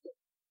mention this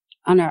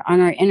on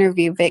our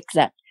interview, Vic,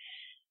 that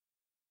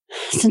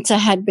since I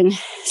had been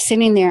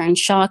sitting there in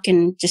shock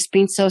and just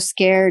being so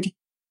scared,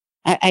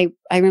 I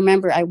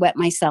remember I wet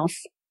myself.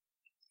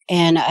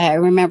 And I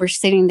remember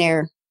sitting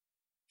there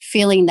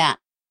feeling that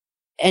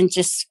and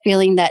just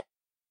feeling that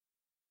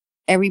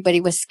everybody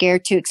was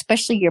scared too,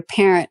 especially your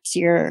parents,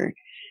 your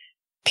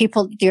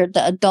people,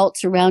 the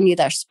adults around you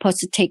that are supposed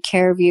to take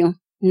care of you,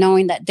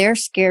 knowing that they're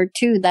scared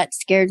too. That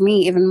scared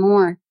me even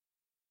more.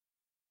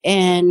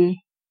 And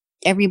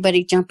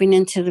everybody jumping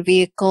into the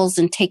vehicles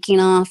and taking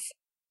off.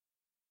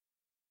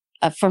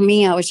 For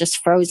me, I was just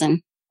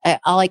frozen.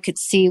 All I could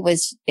see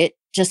was it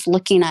just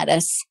looking at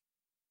us.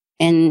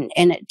 And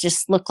it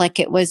just looked like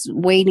it was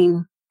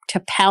waiting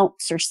to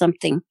pounce or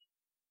something.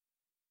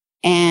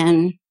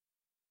 And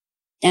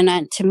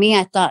to me,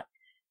 I thought,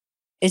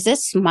 is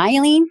this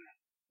smiling?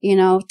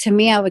 To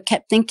me, I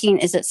kept thinking,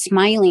 is it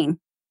smiling?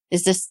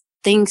 Is this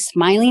thing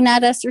smiling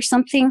at us or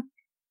something?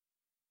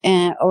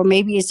 Or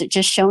maybe is it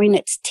just showing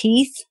its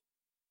teeth?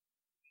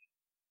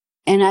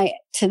 And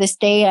to this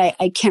day,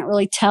 I can't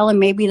really tell. And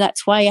maybe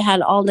that's why I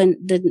had all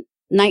the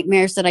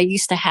nightmares that I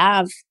used to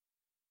have.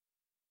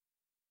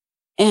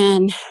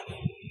 And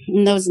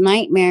in those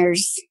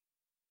nightmares,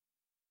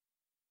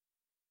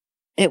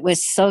 it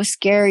was so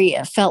scary.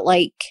 It felt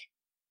like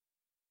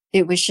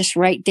it was just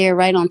right there,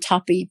 right on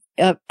top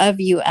of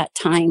you at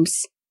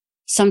times.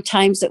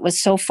 Sometimes it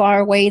was so far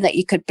away that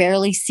you could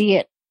barely see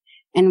it.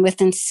 And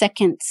within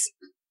seconds,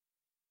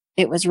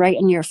 it was right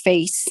in your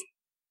face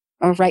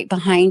or right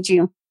behind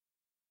you.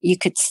 You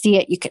could see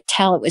it. You could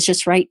tell it was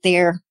just right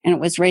there and it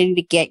was ready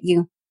to get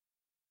you.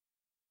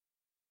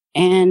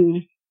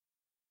 And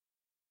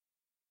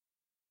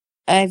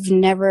I've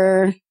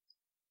never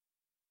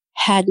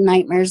had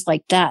nightmares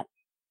like that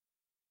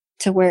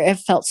to where it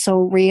felt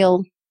so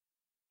real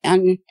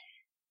and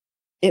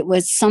it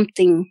was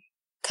something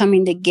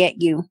coming to get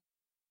you.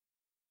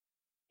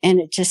 And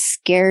it just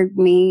scared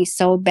me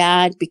so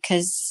bad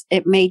because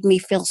it made me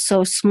feel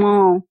so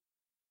small.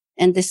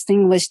 And this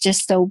thing was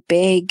just so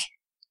big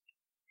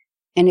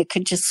and it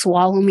could just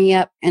swallow me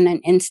up in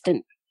an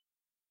instant.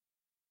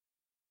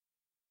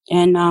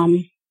 And I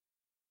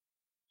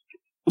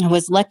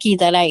was lucky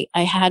that I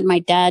had my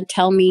dad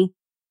tell me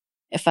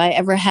if I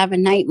ever have a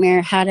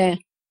nightmare, how to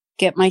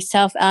get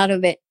myself out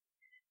of it.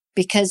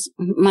 Because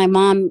my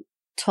mom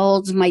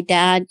told my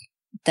dad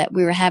that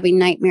we were having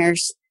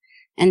nightmares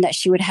and that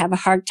she would have a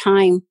hard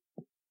time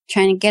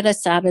trying to get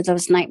us out of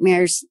those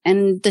nightmares.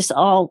 And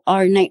all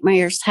our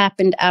nightmares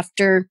happened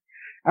after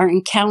our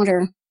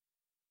encounter.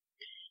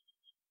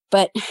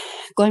 But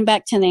going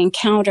back to the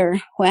encounter,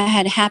 what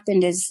had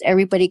happened is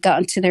everybody got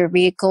into their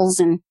vehicles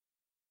and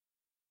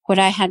what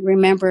I had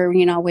remember,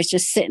 was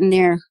just sitting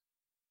there.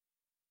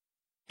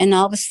 And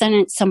all of a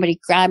sudden somebody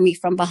grabbed me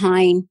from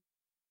behind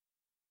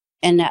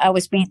and I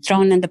was being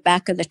thrown in the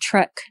back of the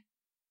truck,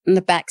 in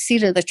the back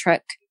seat of the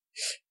truck.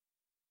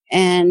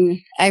 And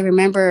I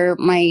remember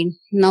my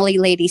Nully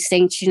lady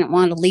saying she didn't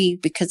want to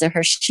leave because of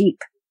her sheep.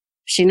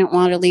 She didn't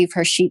want to leave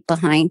her sheep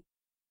behind.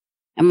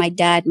 And my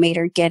dad made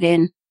her get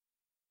in.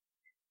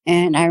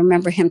 And I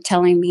remember him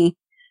telling me,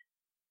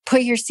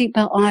 put your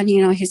seatbelt on.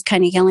 He's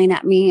kind of yelling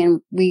at me.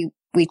 And we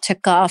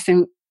took off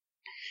and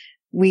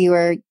we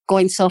were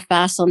going so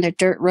fast on the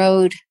dirt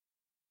road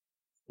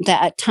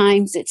that at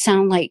times it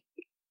sounded like,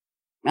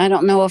 I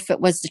don't know if it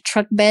was the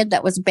truck bed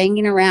that was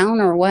banging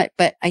around or what,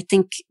 but I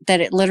think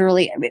that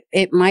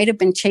it might have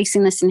been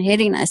chasing us and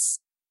hitting us.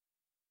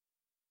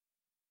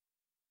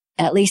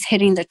 At least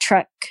hitting the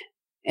truck.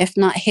 If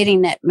not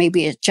hitting it,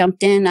 maybe it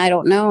jumped in, I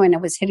don't know, and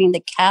it was hitting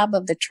the cab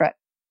of the truck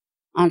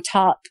on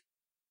top.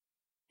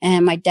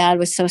 And my dad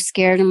was so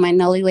scared and my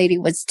Nully lady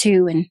was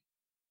too, and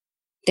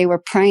they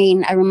were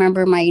praying. I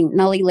remember my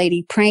Nully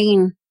lady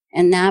praying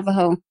in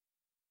Navajo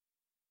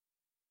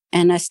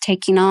and us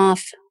taking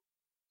off.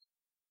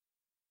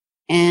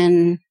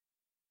 And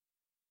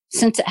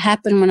since it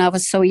happened when I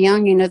was so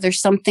young,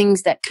 there's some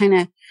things that kind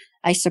of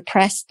I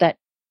suppressed that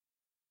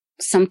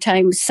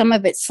sometimes some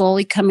of it's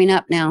slowly coming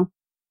up now.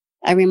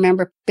 I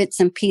remember bits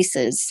and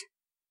pieces,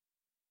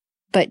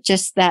 but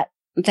just that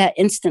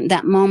instant,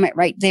 that moment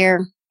right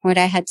there, what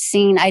I had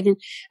seen, I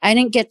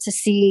didn't get to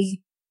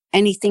see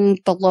anything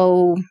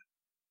below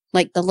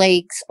like the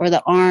legs or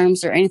the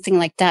arms or anything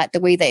like that, the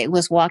way that it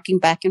was walking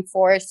back and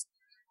forth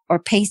or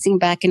pacing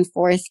back and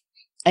forth.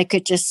 I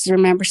could just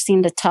remember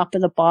seeing the top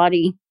of the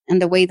body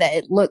and the way that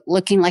it looked,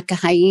 looking like a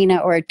hyena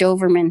or a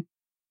Doberman,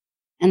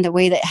 and the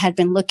way that it had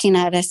been looking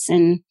at us,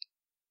 and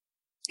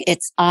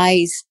its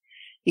eyes.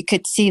 You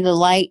could see the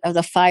light of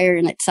the fire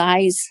in its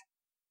eyes,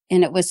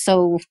 and it was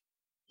so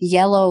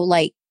yellow,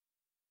 like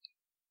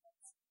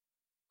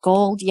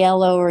gold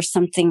yellow or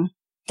something,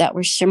 that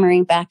was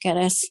shimmering back at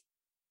us.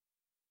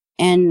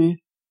 And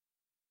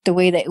the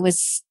way that it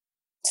was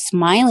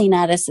smiling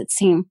at us, it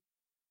seemed.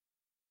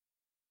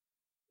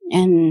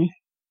 And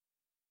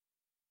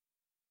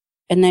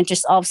then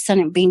just all of a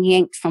sudden being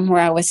yanked from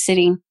where I was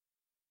sitting.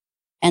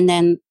 And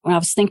then when I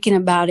was thinking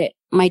about it,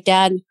 my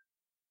dad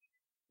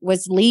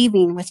was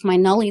leaving with my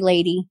nully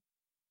lady,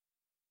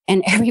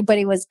 and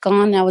everybody was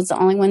gone. I was the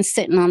only one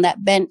sitting on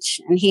that bench,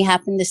 and he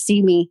happened to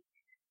see me.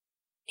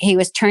 He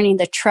was turning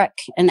the truck,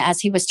 and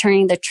as he was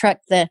turning the truck,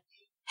 the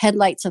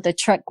headlights of the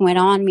truck went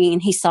on me,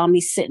 and he saw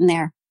me sitting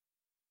there.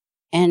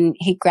 And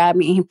he grabbed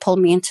me and he pulled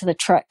me into the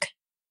truck.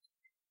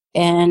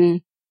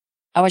 And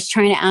I was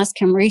trying to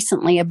ask him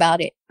recently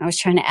about it. I was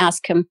trying to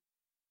ask him,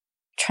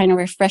 trying to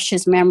refresh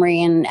his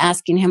memory and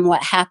asking him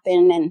what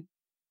happened, and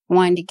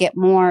wanting to get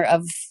more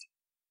of,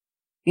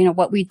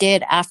 what we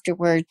did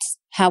afterwards,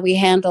 how we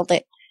handled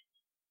it.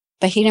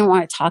 But he didn't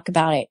want to talk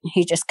about it.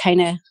 He just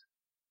kind of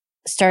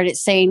started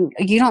saying,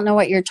 "You don't know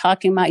what you're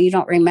talking about. You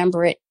don't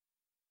remember it."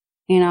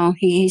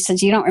 He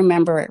says, "You don't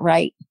remember it,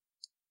 right?"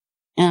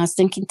 And I was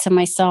thinking to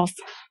myself,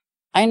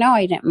 I know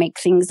I didn't make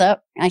things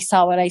up. I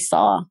saw what I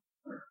saw.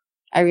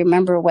 I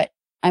remember what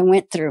I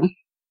went through.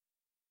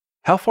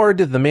 How far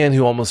did the man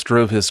who almost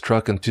drove his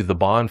truck into the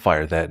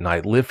bonfire that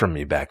night live from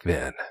you back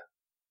then?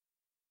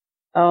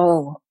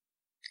 Oh,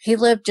 he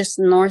lived just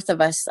north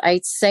of us.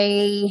 I'd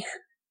say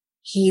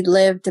he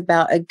lived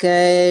about a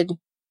good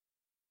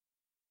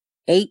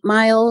 8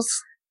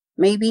 miles,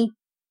 maybe,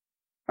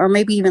 or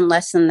maybe even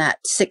less than that,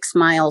 6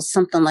 miles,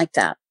 something like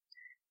that.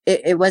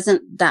 It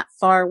wasn't that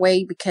far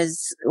away,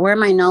 because where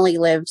my nully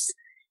lives,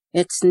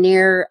 it's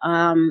near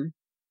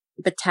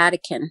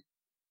Batatican.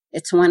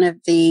 It's one of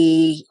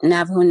the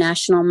Navajo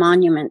national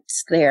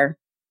monuments there.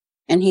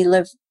 And he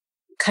lived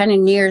kind of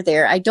near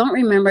there. I don't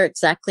remember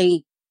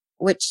exactly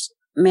which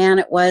man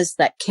it was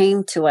that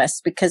came to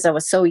us, because I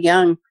was so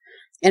young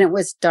and it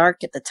was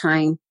dark at the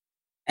time.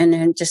 And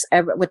then just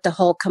with the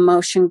whole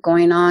commotion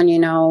going on,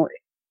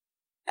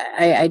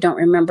 I don't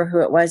remember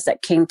who it was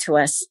that came to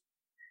us.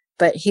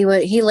 But he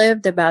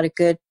lived about a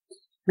good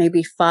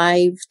maybe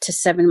 5 to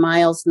 7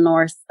 miles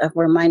north of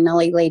where my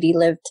nully lady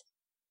lived.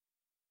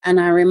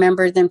 And I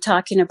remember them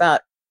talking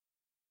about,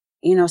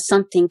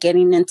 something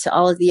getting into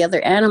all of the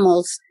other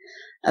animals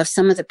of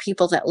some of the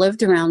people that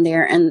lived around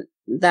there. And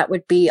that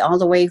would be all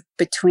the way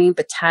between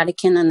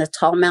Batatican and the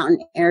Tall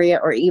Mountain area,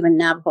 or even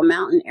Navajo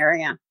Mountain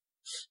area.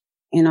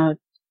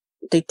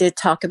 They did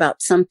talk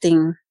about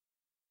something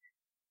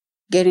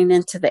getting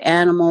into the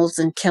animals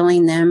and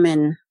killing them.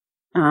 And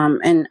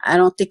I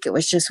don't think it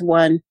was just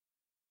one.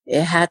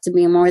 It had to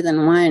be more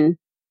than one,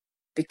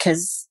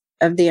 because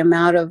of the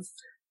amount of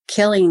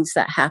killings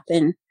that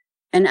happened.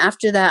 And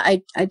after that,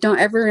 I don't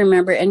ever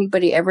remember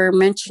anybody ever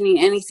mentioning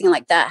anything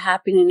like that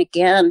happening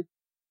again.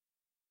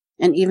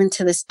 And even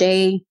to this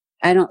day,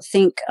 I don't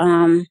think,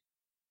 I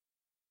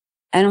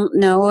don't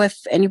know if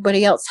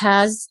anybody else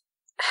has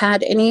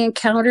had any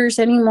encounters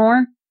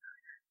anymore.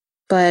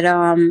 But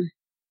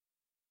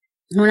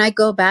when I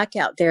go back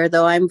out there,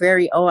 though, I'm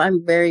very,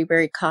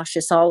 very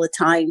cautious all the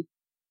time.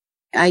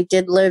 I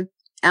did live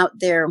out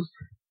there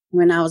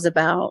when I was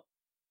about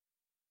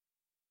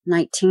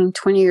 19,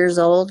 20 years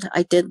old.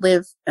 I did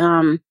live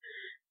in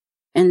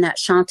that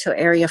Shanto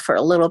area for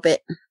a little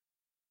bit.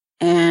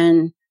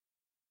 And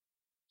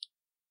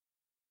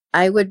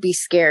I would be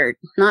scared,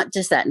 not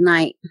just at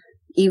night.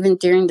 Even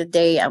during the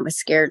day, I was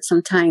scared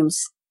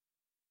sometimes.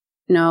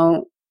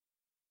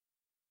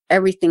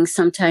 Everything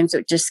sometimes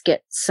would just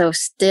get so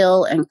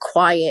still and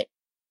quiet.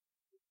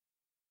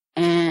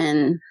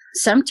 And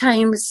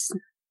sometimes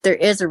there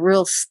is a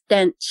real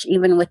stench,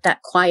 even with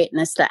that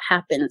quietness that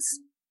happens.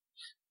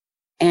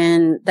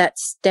 And that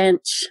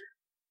stench,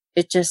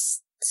 it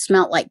just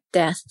smelled like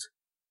death.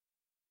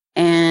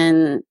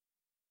 And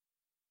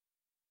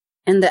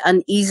the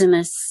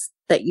uneasiness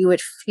that you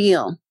would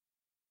feel.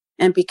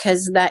 And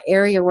because that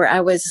area where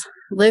I was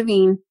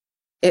living,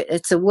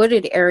 it's a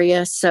wooded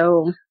area,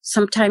 so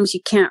sometimes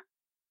you can't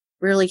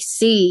really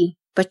see,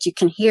 but you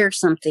can hear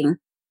something.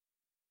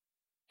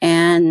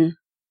 And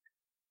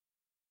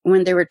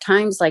when there were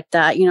times like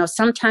that,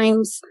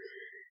 sometimes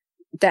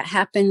that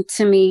happened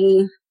to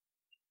me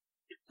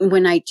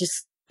when I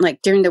just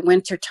like during the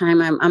winter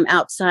time, I'm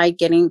outside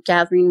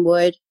gathering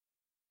wood.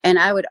 And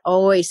I would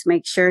always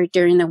make sure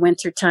during the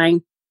winter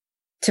time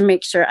to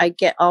make sure I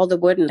get all the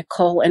wood and the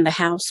coal in the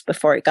house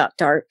before it got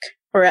dark,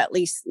 or at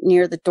least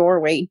near the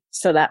doorway.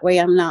 So that way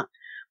I'm not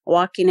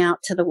walking out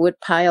to the wood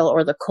pile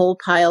or the coal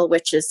pile,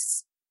 which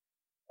is,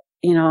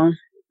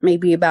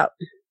 maybe about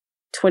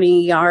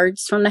 20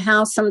 yards from the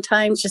house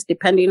sometimes, just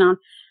depending on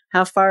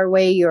how far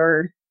away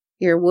your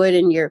wood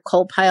and your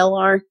coal pile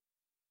are.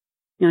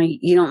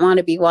 You don't want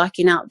to be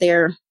walking out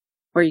there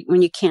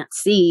when you can't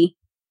see.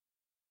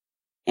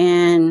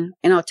 And,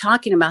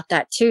 talking about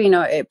that too,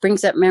 it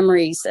brings up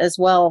memories as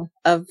well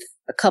of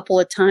a couple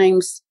of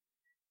times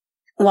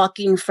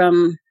walking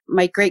from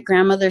my great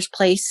grandmother's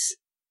place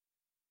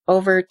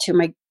over to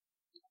my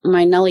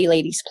Nelly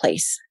lady's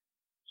place.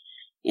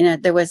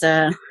 There was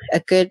a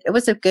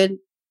good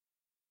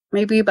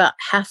maybe about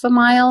half a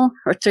mile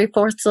or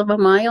 3/4 of a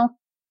mile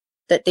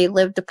that they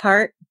lived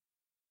apart.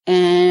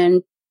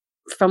 And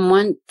from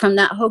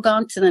that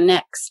hogan to the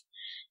next,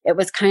 it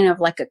was kind of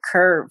like a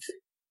curve,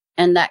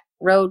 and that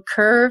road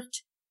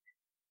curved,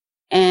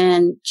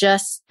 and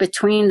just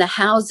between the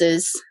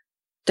houses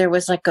there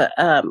was like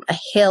a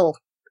hill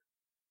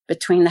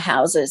between the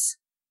houses,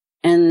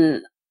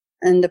 and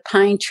the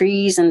pine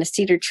trees and the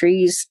cedar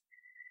trees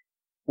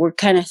were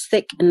kind of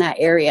thick in that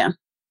area.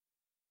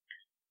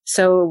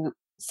 So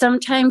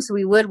sometimes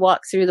we would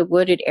walk through the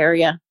wooded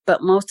area,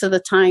 but most of the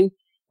time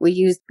we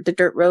used the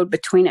dirt road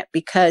between it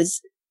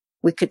because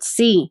we could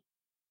see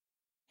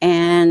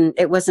and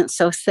it wasn't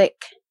so thick.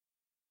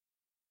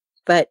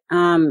 But,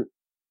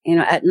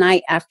 at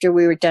night after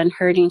we were done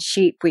herding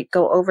sheep, we'd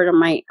go over to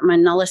my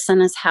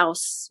Nullisana's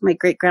house, my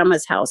great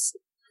grandma's house,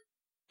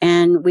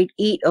 and we'd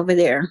eat over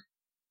there.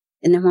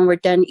 And then when we're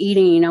done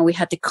eating, we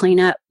had to clean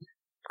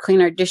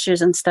our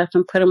dishes and stuff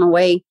and put them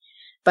away.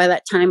 By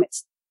that time,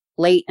 it's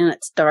late and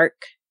it's dark.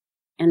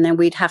 And then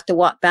we'd have to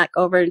walk back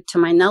over to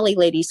my Nelly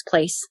lady's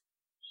place.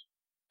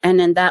 And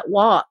in that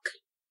walk,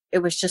 it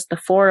was just the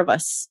four of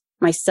us,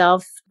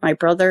 myself, my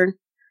brother,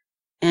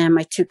 and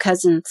my two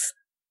cousins.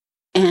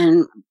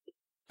 And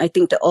I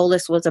think the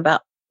oldest was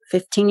about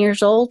 15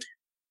 years old.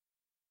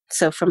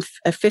 So from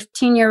a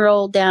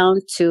 15-year-old down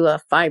to a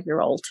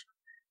 5-year-old,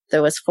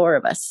 there was four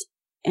of us.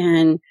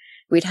 And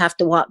we'd have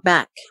to walk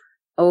back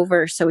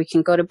over so we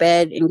can go to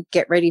bed and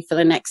get ready for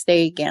the next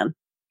day again.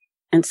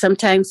 And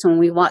sometimes when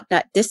we walked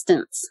that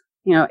distance,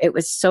 it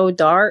was so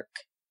dark.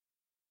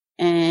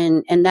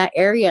 And in that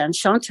area, in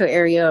Shanto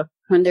area,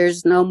 when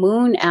there's no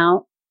moon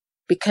out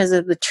because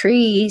of the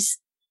trees,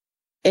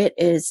 it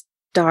is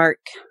dark,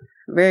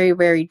 very,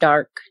 very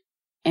dark.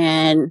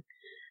 And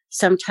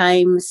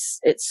sometimes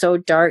it's so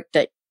dark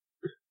that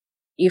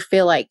you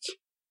feel like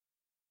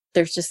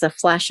there's just a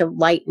flash of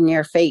light in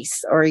your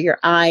face or your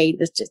eye.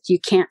 That's just, you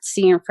can't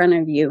see in front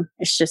of you.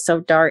 It's just so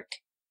dark.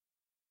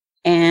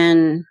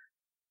 And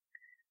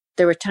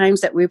there were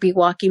times that we'd be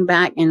walking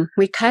back and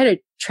we kind of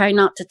try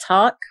not to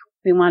talk.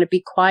 We want to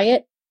be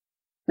quiet.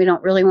 We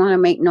don't really want to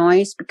make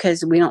noise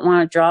because we don't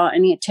want to draw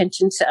any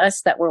attention to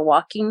us that we're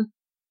walking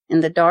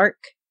in the dark.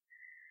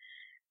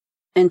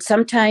 And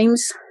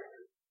sometimes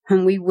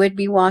when we would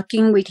be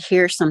walking, we'd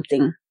hear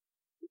something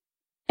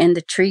in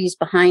the trees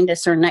behind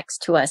us or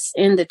next to us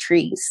in the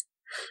trees,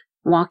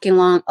 walking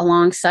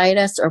alongside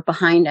us or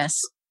behind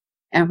us.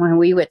 And when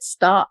we would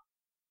stop,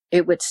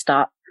 it would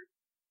stop.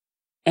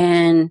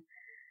 And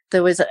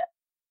there was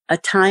a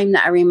time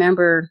that I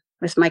remember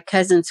with my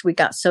cousins, we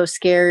got so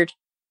scared.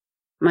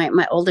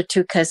 My older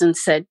two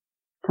cousins said,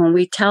 when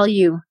we tell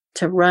you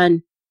to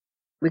run,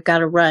 we've got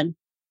to run.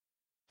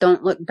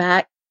 Don't look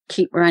back,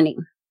 keep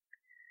running.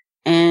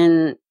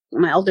 And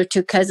my older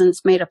two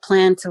cousins made a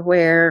plan to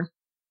where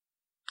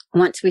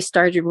once we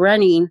started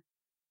running,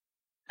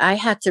 I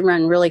had to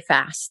run really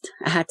fast.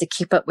 I had to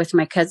keep up with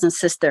my cousin's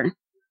sister.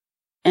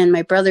 And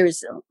my brother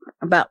is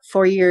about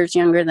 4 years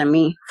younger than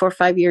me, 4 or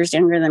 5 years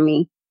younger than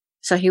me.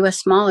 So he was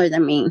smaller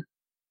than me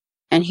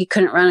and he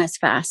couldn't run as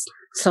fast.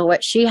 So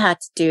what she had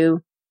to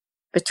do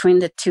between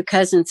the two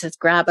cousins is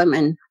grab him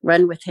and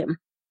run with him.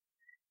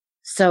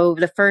 So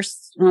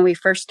when we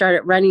first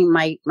started running,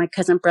 my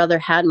cousin brother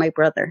had my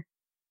brother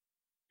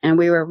and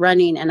we were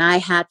running and I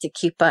had to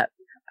keep up.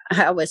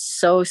 I was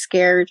so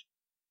scared.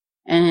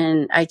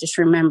 And I just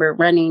remember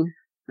running.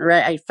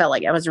 I felt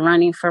like I was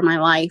running for my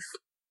life.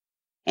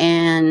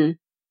 And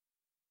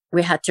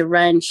we had to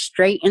run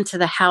straight into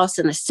the house.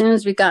 And as soon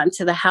as we got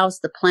into the house,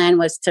 the plan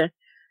was to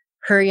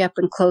hurry up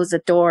and close the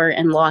door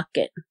and lock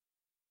it.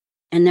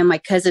 And then my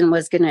cousin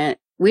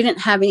we didn't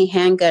have any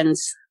handguns.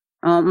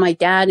 My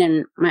dad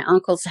and my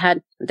uncles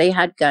had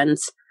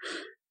guns,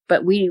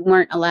 but we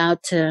weren't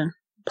allowed to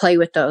play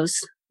with those.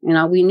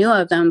 We knew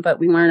of them, but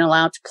we weren't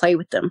allowed to play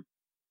with them.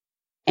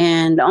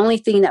 And the only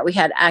thing that we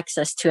had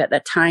access to at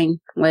that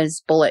time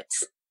was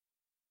bullets.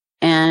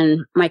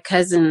 And my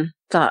cousin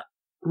thought,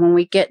 when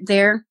we get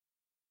there,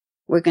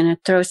 we're going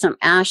to throw some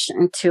ash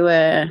into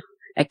a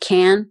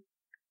can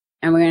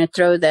and we're going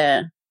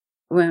to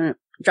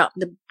drop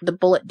the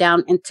bullet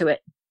down into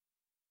it.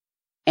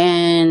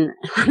 And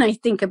when I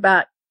think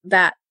about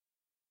that,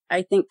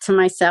 I think to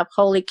myself,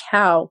 holy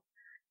cow,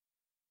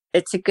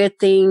 it's a good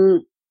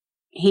thing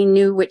he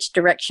knew which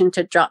direction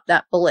to drop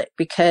that bullet,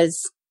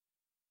 because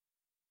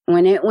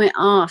when it went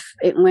off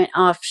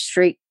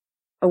straight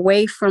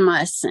away from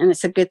us. And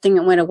it's a good thing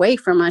it went away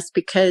from us,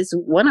 because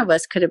one of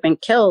us could have been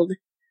killed,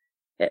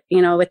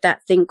 with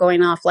that thing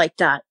going off like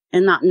that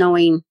and not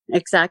knowing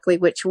exactly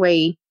which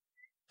way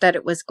that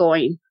it was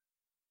going.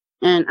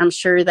 And I'm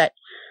sure that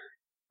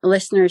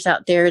listeners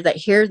out there that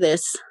hear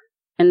this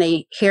and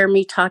they hear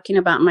me talking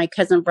about my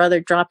cousin brother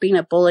dropping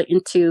a bullet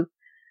into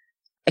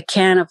a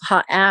can of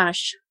hot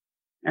ash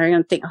are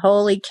going to think,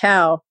 holy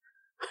cow,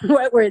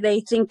 what were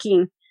they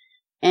thinking?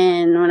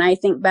 And when I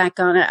think back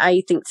on it,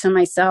 I think to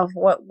myself,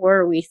 what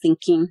were we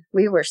thinking?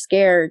 We were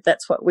scared.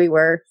 That's what we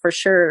were, for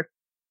sure.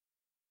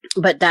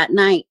 But that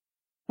night,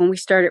 when we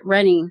started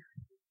running,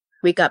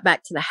 we got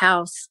back to the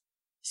house.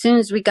 As soon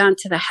as we got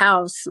into the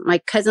house, my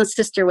cousin's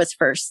sister was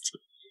first.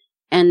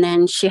 And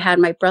then she had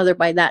my brother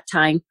by that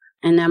time.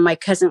 And then my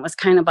cousin was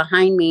kind of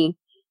behind me,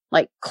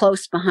 like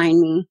close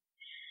behind me.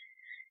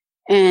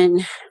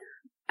 And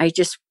I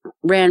just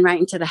ran right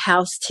into the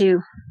house too.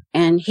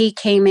 And he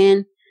came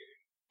in.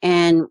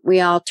 And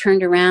we all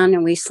turned around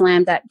and we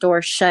slammed that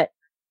door shut.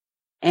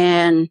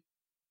 And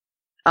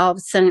all of a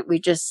sudden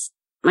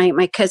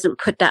my cousin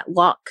put that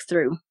lock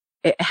through.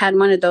 It had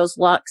one of those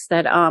locks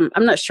that, I'm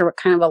not sure what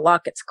kind of a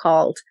lock it's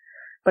called,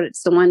 but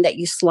it's the one that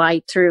you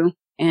slide through.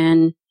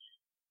 And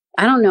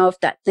I don't know if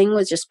that thing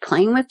was just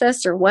playing with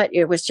us or what.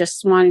 It was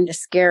just wanting to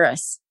scare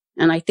us.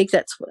 And I think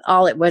that's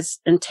all it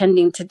was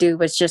intending to do,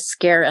 was just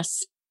scare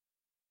us.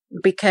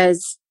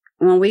 Because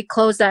when we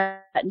closed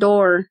that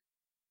door,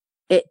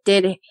 it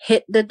did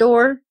hit the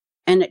door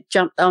and it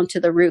jumped onto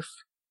the roof.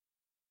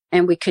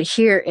 And we could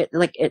hear it,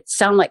 like it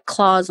sounded like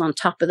claws on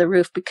top of the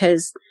roof,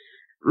 because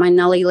my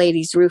Nelly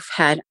lady's roof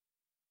had,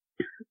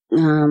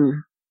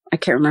 I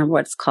can't remember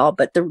what it's called,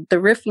 but the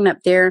roofing up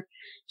there,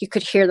 you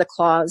could hear the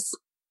claws.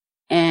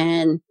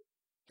 And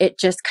it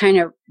just kind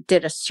of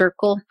did a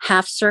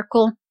half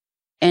circle,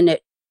 and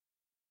it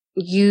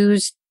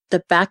used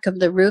the back of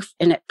the roof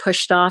and it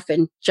pushed off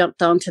and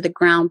jumped onto the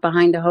ground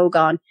behind the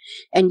hogan.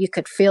 And you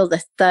could feel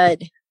the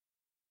thud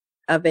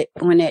of it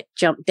when it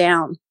jumped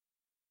down.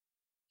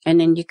 And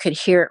then you could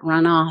hear it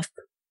run off.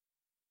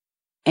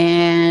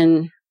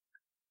 And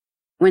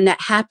when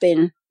that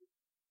happened,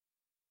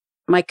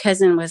 my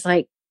cousin was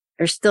like,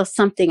 there's still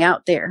something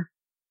out there.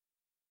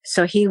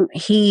 So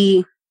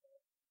he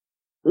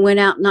went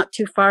out not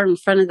too far in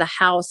front of the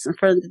house, in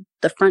front of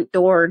the front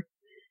door.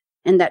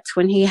 And that's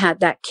when he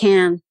had that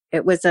can.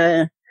 It was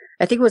I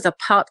think it was a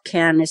pop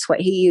can is what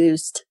he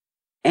used.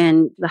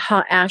 And the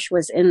hot ash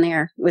was in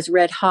there, was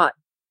red hot.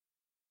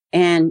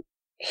 And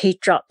he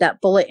dropped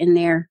that bullet in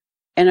there.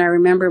 And I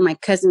remember my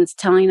cousins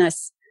telling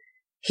us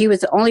he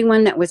was the only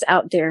one that was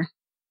out there.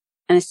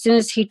 And as soon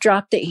as he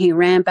dropped it, he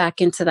ran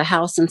back into the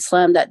house and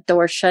slammed that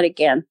door shut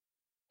again.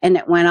 And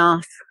it went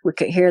off. We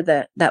could hear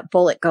that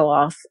bullet go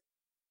off.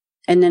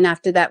 And then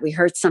after that, we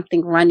heard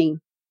something running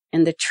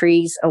in the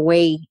trees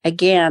away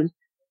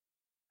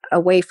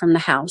from the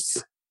house.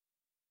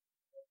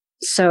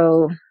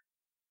 So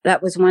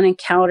that was one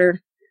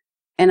encounter.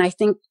 And I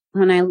think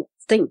when I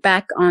think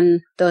back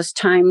on those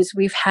times,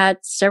 we've had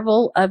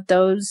several of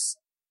those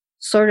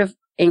sort of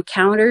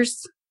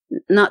encounters,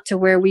 not to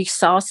where we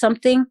saw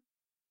something,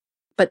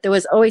 but there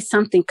was always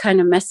something kind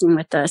of messing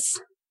with us.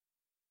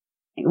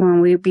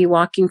 When we'd be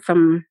walking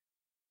from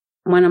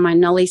one of my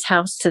Nully's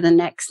house to the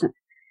next,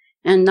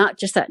 and not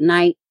just at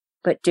night,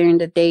 but during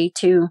the day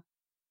too.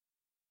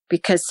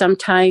 Because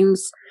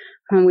sometimes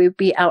when we'd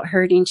be out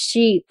herding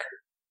sheep,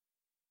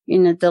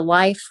 the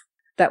life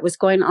that was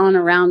going on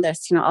around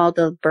us, all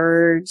the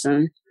birds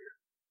and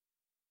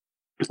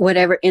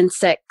whatever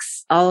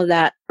insects, all of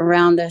that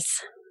around us,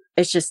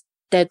 it's just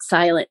dead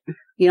silent.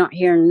 You don't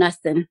hear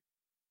nothing.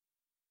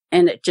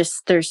 And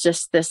there's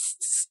just this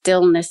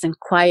stillness and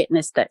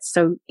quietness that's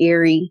so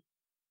eerie.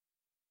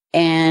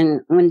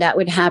 And when that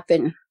would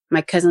happen,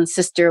 my cousin's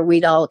sister,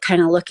 we'd all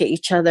kind of look at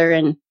each other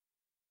and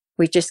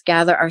we just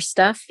gather our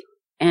stuff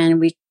and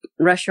we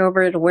rush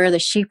over to where the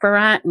sheep are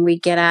at, and we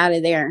get out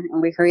of there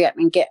and we hurry up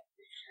and get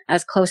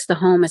as close to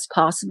home as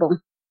possible,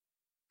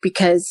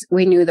 because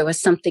we knew there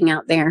was something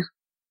out there.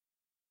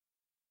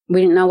 We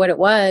didn't know what it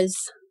was.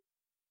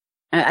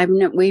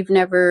 We've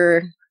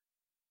never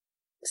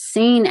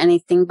seen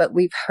anything, but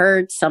we've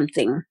heard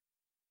something.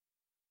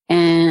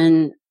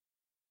 And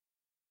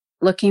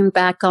looking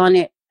back on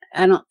it,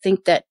 I don't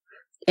think that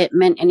it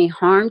meant any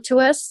harm to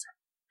us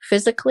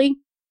physically,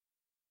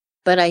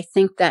 but I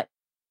think that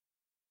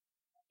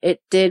it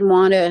did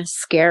want to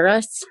scare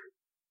us.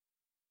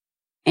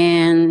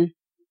 And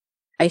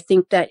I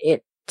think that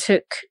it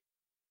took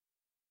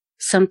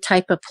some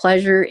type of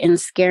pleasure in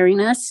scaring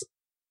us.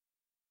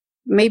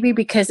 Maybe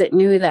because it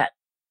knew that,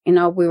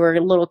 we were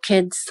little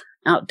kids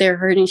out there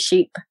herding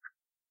sheep,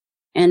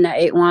 and that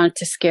it wanted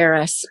to scare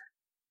us.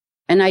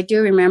 And I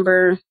do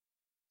remember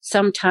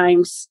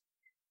sometimes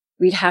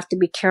we'd have to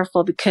be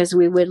careful because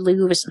we'd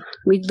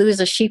lose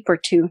a sheep or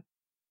two.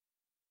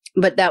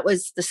 But that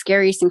was the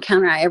scariest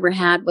encounter I ever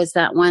had, was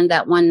that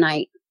one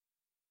night.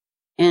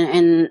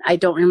 And I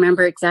don't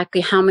remember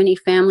exactly how many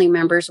family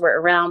members were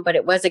around, but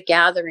it was a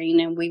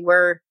gathering, and we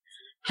were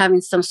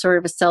having some sort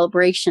of a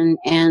celebration.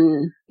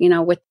 And,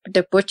 with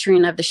the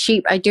butchering of the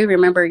sheep, I do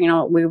remember,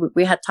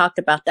 we had talked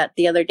about that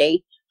the other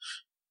day.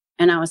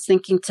 And I was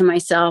thinking to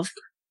myself,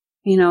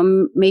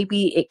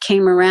 maybe it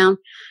came around.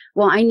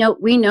 Well,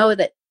 we know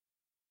that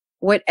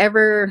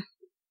whatever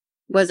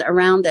was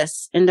around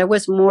us, and there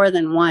was more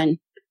than one,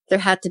 there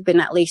had to have been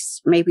at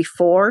least maybe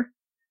 4,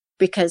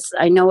 because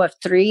I know of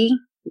 3,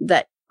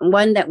 that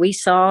one that we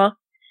saw,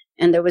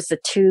 and there was the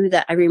 2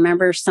 that I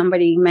remember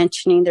somebody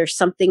mentioning there's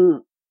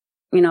something,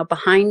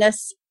 behind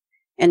us,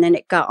 and then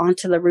it got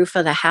onto the roof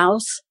of the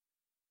house.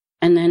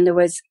 And then there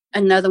was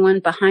another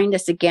one behind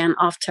us again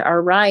off to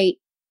our right.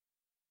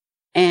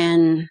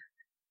 And,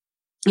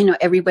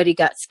 everybody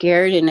got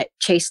scared and it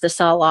chased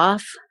us all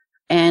off.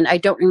 And I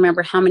don't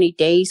remember how many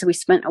days we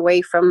spent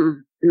away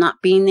from not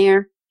being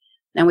there.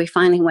 Then we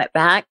finally went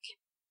back,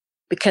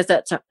 because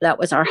that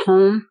was our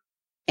home.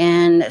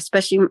 And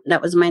especially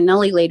that was my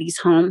Nelly lady's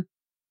home.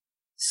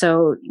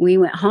 So we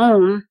went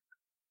home,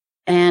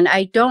 and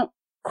I don't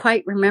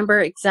quite remember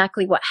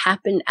exactly what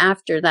happened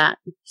after that,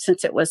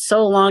 since it was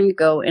so long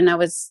ago, and I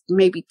was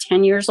maybe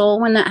 10 years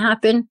old when that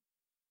happened.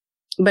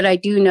 But I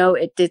do know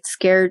it did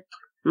scare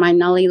my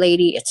Nelly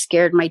lady. It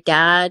scared my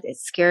dad. It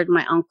scared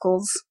my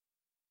uncles,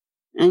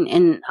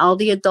 and all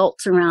the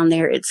adults around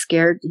there. It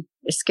scared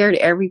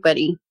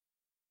everybody.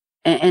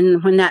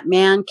 And when that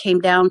man came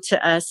down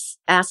to us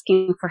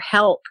asking for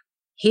help,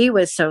 he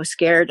was so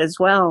scared as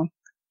well.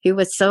 He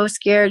was so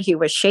scared. He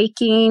was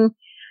shaking.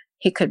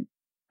 He could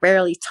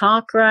barely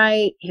talk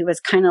right. He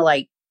was kind of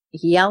like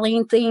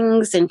yelling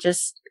things, and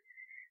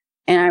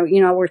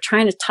we're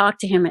trying to talk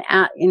to him,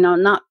 and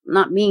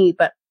not me,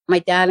 but my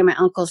dad and my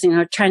uncles,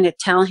 trying to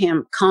tell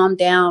him, calm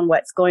down,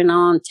 what's going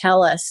on,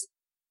 tell us.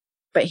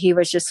 But he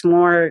was just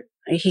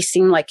he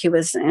seemed like he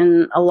was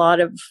in a lot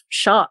of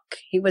shock.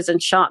 He was in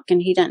shock,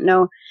 and he didn't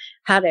know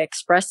how to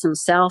express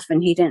himself,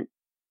 and he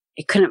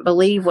couldn't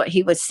believe what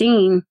he was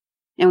seeing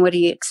and what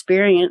he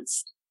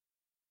experienced.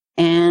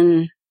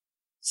 And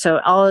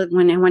so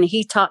when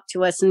he talked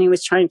to us and he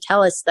was trying to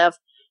tell us stuff,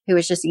 he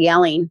was just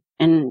yelling,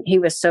 and he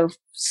was so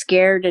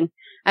scared. And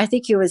I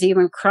think he was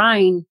even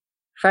crying,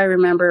 if I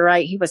remember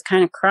right. He was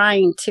kind of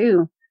crying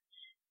too.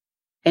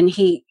 And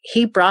he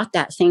brought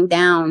that thing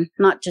down,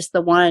 not just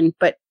the one,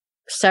 but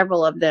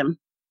several of them.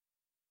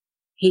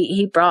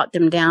 He brought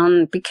them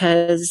down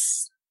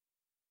because,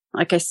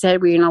 like I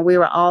said, we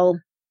were all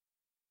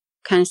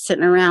kind of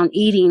sitting around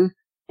eating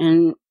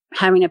and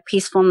having a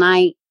peaceful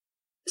night,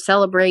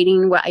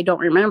 celebrating what I don't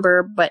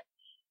remember, but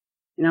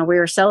we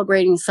were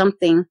celebrating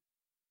something.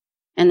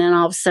 And then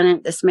all of a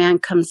sudden this man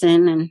comes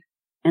in,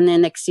 and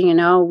then next thing you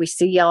know, we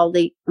see all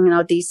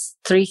these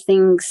 3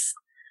 things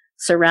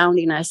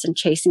surrounding us and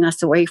chasing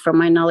us away from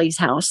my Nelly's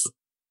house.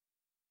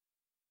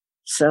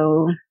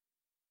 So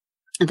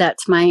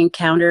that's my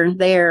encounter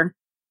there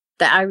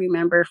that I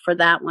remember for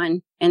that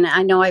one. And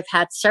I know I've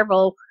had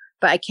several,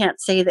 but I can't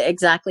say that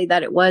exactly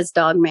that it was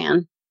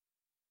Dogman.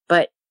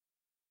 But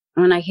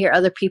when I hear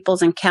other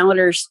people's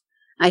encounters,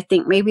 I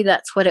think maybe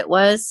that's what it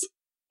was.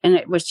 And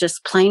it was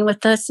just playing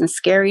with us and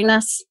scaring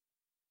us.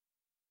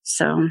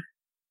 So.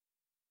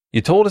 You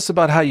told us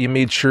about how you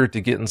made sure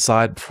to get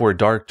inside before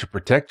dark to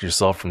protect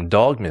yourself from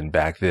dogmen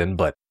back then,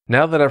 but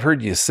now that I've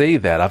heard you say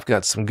that, I've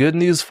got some good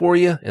news for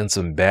you and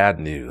some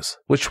bad news.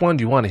 Which one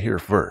do you want to hear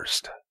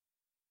first?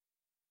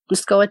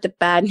 Let's go with the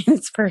bad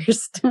news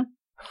first.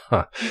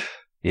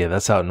 Yeah,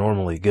 that's how it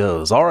normally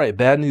goes. All right,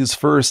 bad news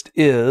first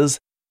is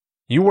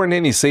you weren't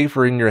any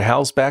safer in your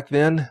house back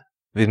then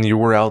than you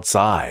were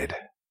outside.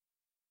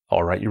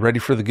 All right, you ready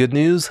for the good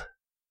news?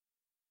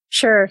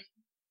 Sure.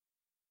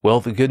 Well,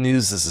 the good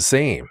news is the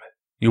same.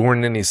 You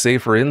weren't any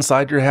safer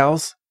inside your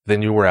house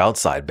than you were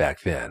outside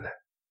back then.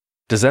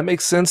 Does that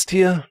make sense to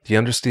you? Do you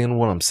understand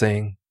what I'm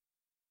saying?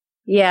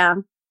 Yeah.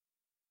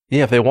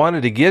 Yeah, if they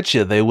wanted to get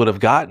you, they would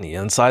have gotten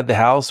you inside the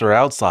house or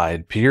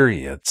outside,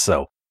 period.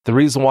 So the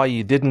reason why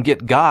you didn't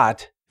get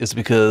got is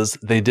because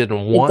they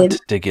didn't want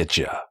to get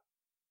you.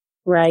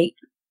 Right.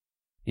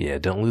 Yeah,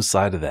 don't lose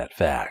sight of that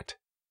fact.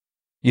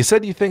 You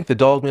said you think the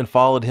dogman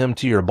followed him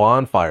to your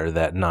bonfire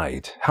that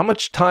night. How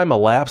much time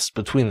elapsed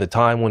between the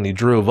time when he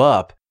drove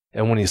up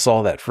and when he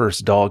saw that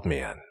first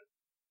dogman?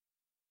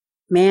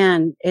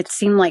 Man, it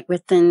seemed like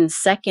within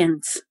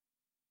seconds.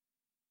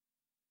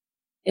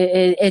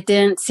 It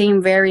didn't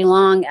seem very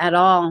long at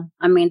all.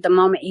 I mean, the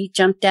moment he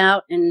jumped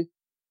out and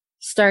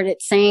started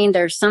saying,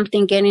 there's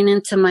something getting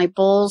into my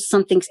bulls,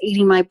 something's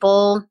eating my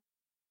bull.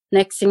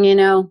 Next thing you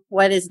know,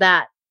 what is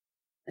that?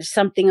 There's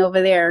something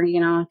over there,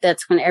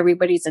 that's when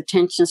everybody's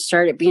attention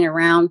started being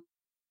around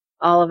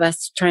all of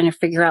us trying to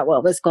figure out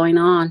what was going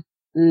on.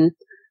 And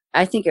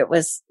I think it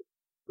was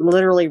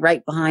literally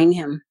right behind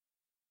him.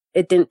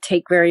 It didn't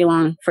take very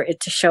long for it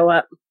to show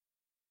up,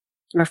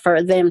 or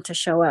for them to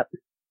show up.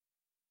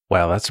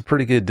 Wow, that's a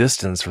pretty good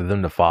distance for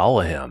them to follow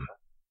him.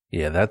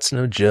 Yeah, that's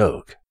no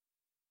joke.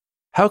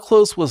 How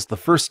close was the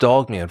first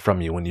Dogman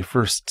from you when you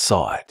first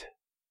saw it?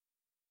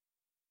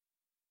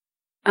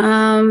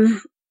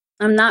 I'm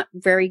not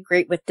very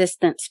great with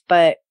distance,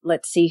 but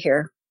let's see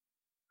here.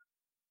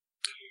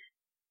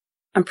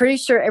 I'm pretty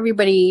sure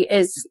everybody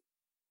is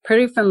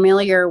pretty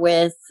familiar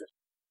with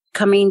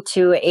coming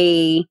to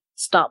a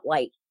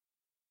stoplight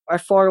or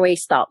four-way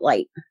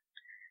stoplight,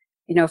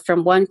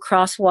 from one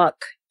crosswalk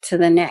to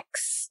the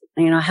next,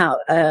 how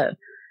a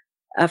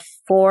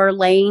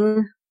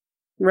 4-lane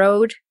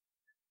road.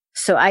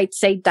 So I'd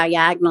say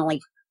diagonal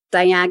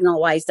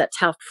wise, that's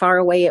how far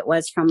away it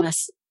was from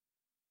us.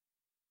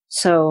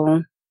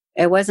 So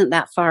it wasn't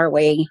that far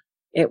away.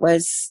 It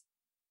was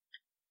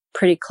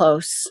pretty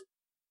close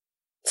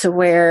to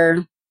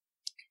where,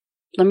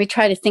 let me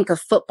try to think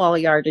of football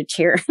yardage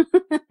here.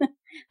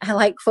 I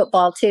like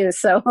football too.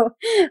 So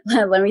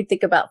let me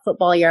think about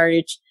football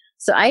yardage.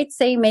 So I'd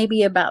say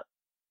maybe about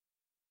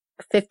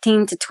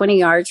 15 to 20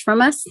 yards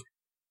from us.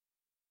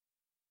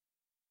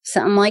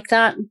 Something like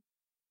that.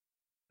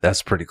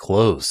 That's pretty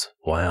close.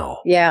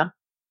 Wow. Yeah.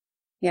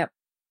 Yep.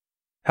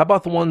 How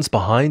about the ones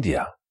behind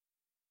you?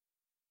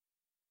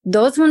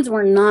 Those ones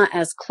were not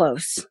as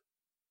close,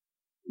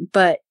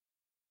 but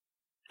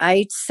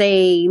I'd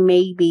say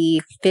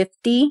maybe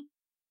 50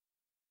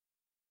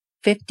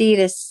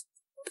 to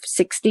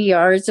 60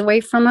 yards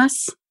away from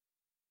us,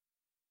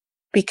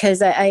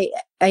 because I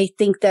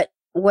think that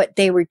what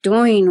they were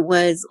doing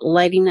was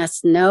letting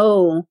us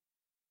know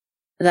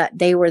that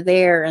they were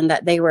there and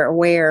that they were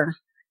aware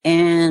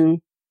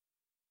and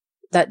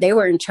that they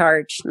were in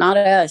charge, not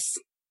us.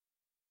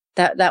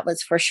 That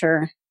was for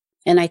sure.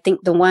 And I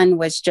think the one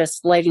was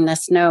just letting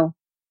us know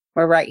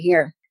we're right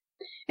here.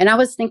 And I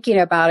was thinking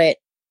about it,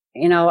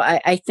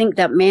 I think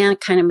that man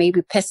kind of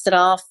maybe pissed it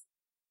off.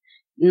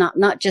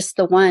 Not just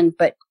the one,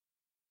 but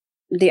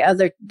the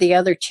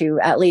other two,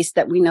 at least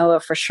that we know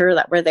of for sure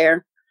that were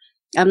there.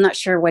 I'm not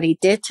sure what he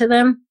did to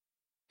them,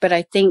 but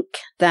I think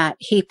that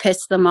he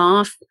pissed them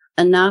off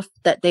enough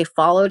that they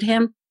followed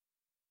him.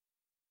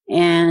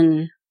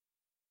 And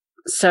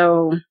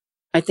so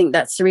I think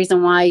that's the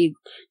reason why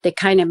they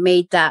kind of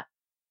made that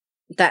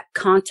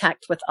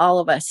contact with all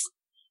of us,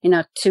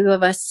 2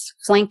 of us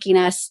flanking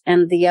us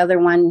and the other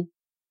one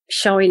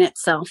showing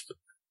itself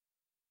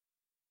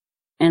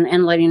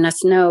and letting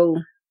us know,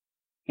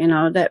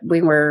 that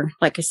we were,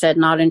 like I said,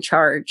 not in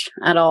charge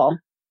at all.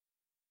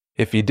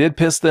 If you did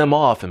piss them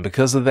off and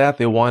because of that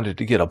they wanted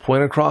to get a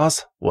point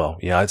across, well,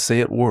 yeah, I'd say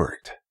it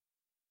worked.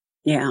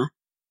 Yeah.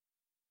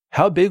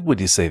 How big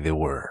would you say they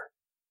were?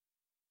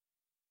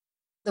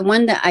 The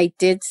one that I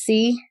did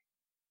see,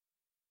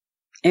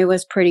 it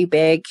was pretty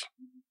big.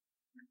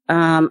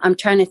 I'm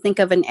trying to think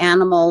of an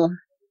animal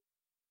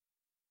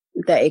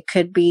that it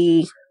could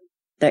be,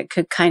 that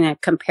could kind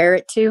of compare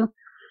it to.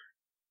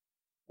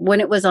 When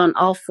it was on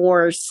all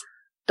fours,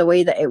 the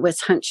way that it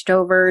was hunched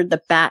over,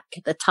 the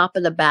top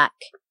of the back,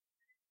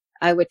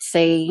 I would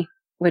say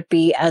would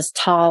be as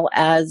tall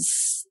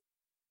as,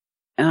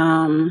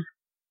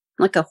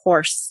 like a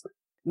horse,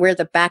 where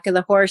the back of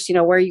the horse,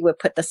 where you would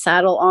put the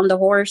saddle on the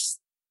horse.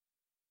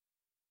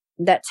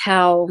 That's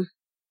how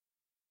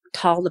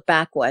tall the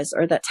back was,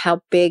 or that's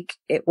how big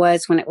it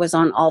was when it was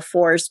on all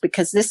fours,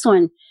 because this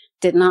one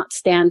did not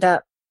stand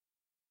up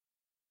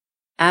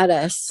at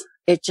us.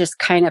 It just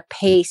kind of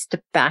paced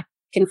back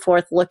and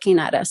forth looking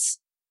at us.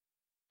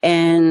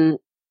 And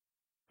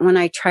when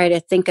I try to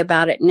think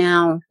about it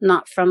now,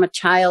 not from a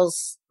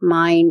child's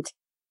mind,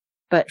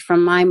 but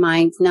from my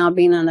mind now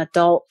being an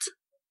adult,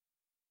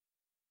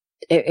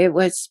 it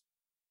was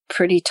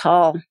pretty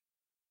tall.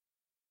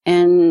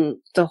 And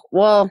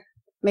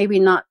maybe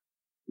not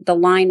the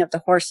line of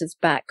the horse's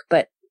back,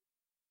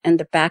 and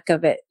the back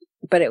of it,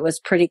 but it was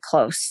pretty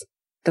close.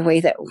 The way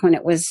that when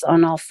it was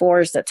on all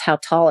fours, that's how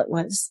tall it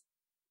was.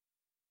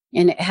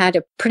 And it had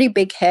a pretty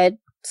big head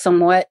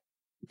somewhat,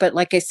 but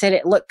like I said,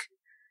 it looked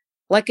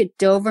like a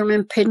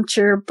Doberman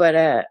pincher, but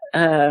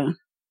a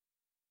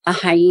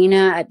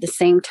hyena at the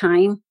same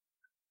time.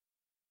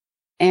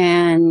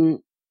 And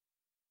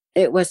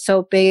it was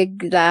so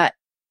big that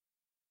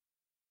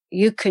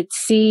you could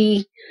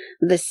see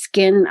the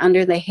skin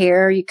under the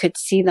hair. You could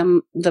see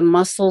the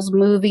muscles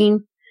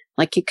moving.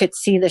 Like you could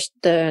see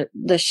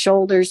the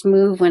shoulders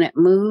move when it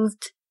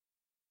moved.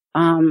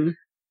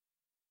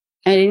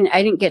 I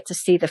didn't get to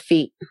see the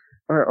feet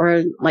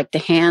or like the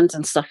hands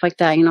and stuff like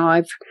that.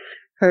 I've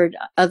heard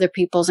other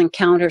people's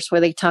encounters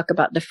where they talk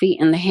about the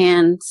feet and the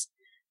hands.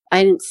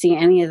 I didn't see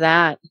any of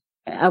that.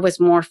 I was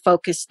more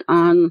focused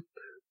on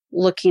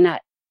looking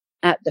at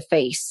the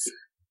face,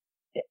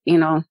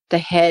 the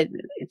head,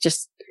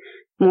 just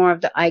more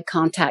of the eye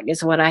contact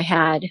is what I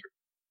had.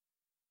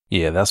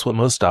 Yeah, that's what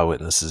most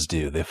eyewitnesses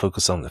do. They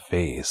focus on the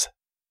face.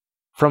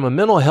 From a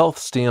mental health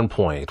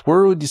standpoint,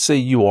 where would you say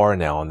you are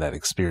now in that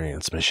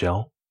experience,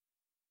 Michele?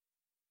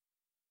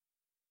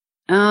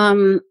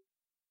 I'm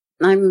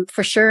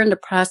for sure in the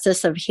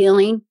process of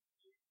healing.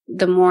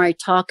 The more I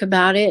talk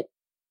about it,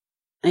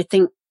 I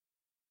think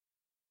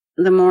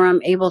the more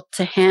I'm able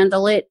to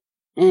handle it.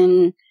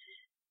 And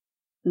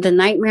the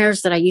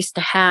nightmares that I used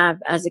to have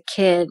as a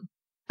kid,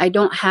 I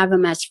don't have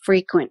them as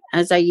frequent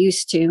as I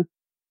used to. You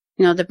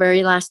know, the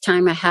very last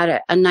time I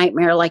had a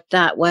nightmare like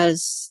that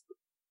was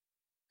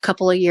a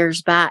couple of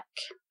years back.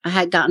 I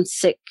had gotten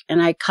sick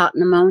and I caught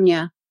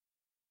pneumonia.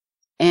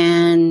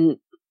 And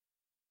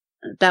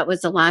that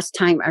was the last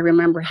time I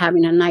remember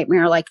having a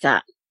nightmare like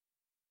that.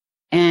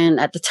 And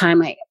at the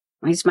time,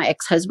 he's my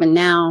ex-husband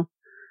now,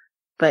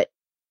 but,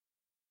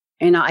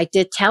 you know, I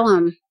did tell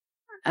him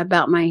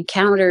about my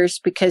encounters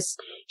because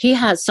he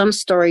has some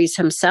stories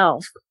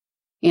himself,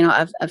 you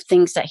know, of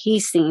things that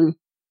he's seen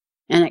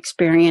and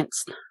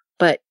experienced.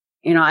 But,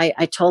 you know,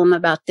 I told him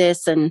about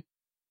this, and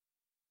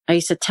I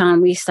used to tell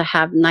him we used to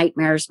have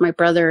nightmares, my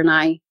brother and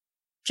I,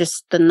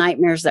 just the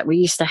nightmares that we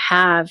used to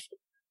have.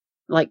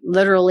 Like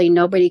literally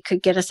nobody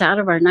could get us out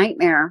of our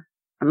nightmare.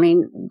 I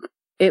mean,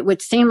 it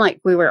would seem like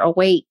we were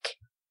awake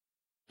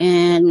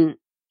and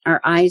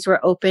our eyes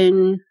were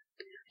open.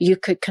 You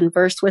could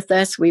converse with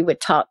us. We would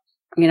talk,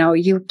 you know,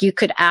 you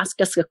could ask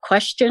us a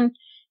question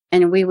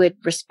and we would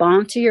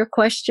respond to your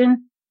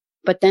question.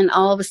 But then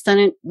all of a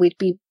sudden we'd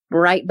be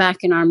right back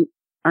in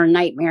our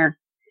nightmare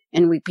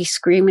and we'd be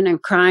screaming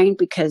and crying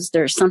because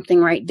there's something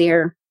right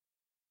there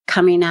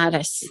coming at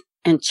us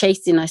and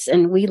chasing us.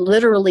 And we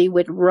literally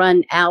would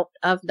run out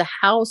of the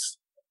house,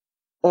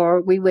 or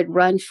we would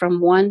run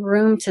from one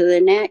room to the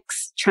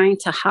next trying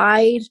to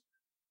hide.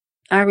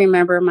 I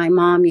remember my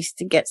mom used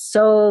to get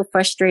so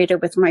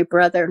frustrated with my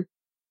brother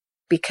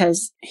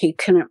because he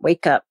couldn't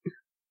wake up.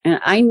 And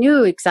I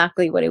knew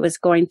exactly what he was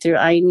going through.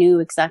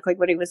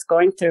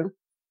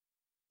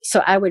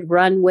 So I would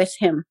run with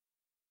him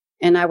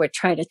and I would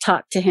try to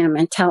talk to him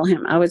and tell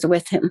him I was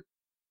with him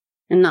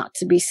and not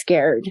to be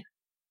scared.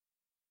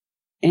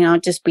 You know,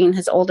 just being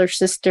his older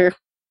sister,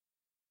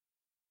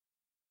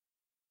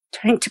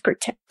 trying to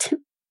protect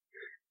him.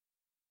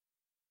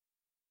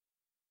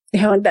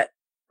 You know, that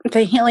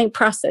the healing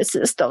process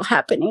is still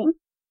happening.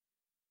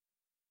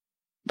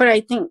 But I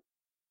think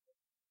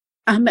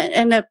I'm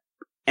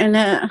in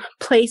a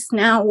place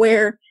now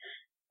where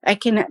I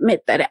can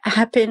admit that it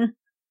happened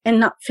and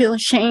not feel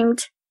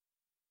ashamed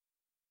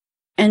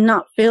and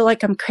not feel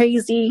like I'm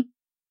crazy,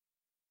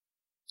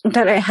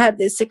 that I had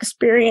this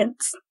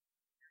experience.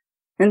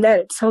 And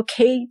that it's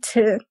okay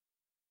to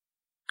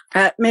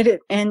admit it,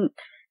 and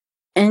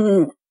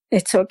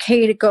it's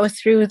okay to go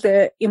through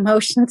the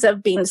emotions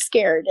of being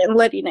scared and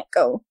letting it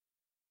go.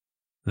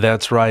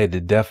 That's right,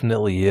 it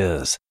definitely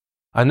is.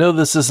 I know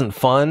this isn't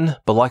fun,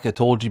 but like I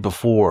told you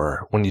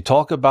before, when you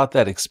talk about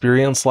that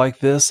experience like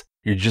this,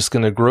 you're just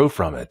going to grow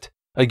from it.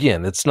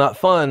 Again, it's not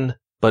fun,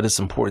 but it's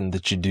important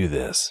that you do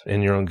this,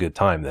 in your own good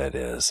time, that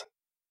is.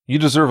 You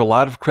deserve a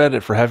lot of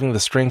credit for having the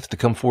strength to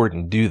come forward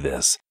and do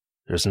this.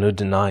 There's no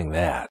denying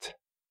that.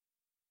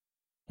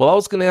 Well, I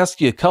was going to ask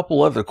you a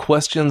couple other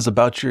questions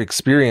about your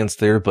experience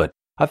there, but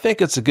I think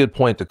it's a good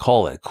point to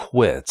call it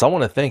quits. I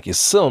want to thank you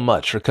so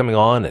much for coming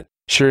on and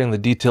sharing the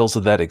details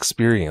of that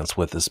experience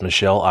with us,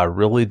 Michele. I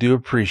really do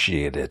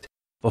appreciate it.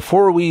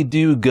 Before we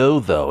do go,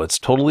 though, it's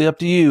totally up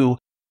to you.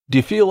 Do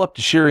you feel up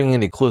to sharing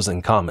any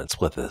closing comments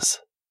with us?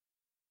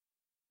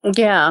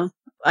 Yeah,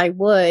 I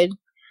would,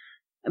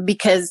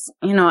 because,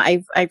 you know,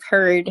 I've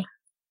heard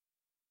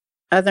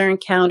other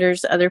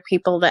encounters, other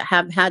people that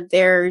have had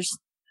theirs.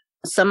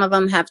 Some of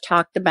them have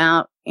talked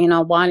about, you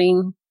know,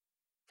 wanting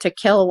to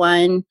kill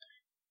one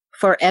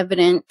for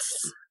evidence,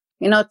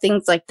 you know,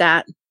 things like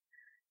that.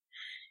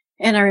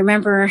 And I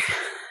remember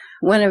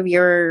one of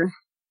your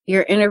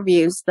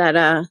interviews that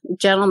a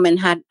gentleman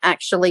had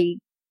actually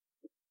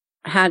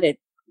had it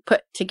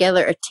put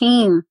together a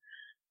team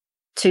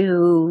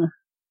to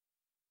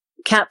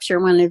capture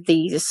one of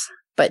these,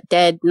 but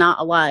dead, not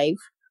alive,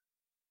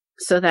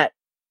 so that,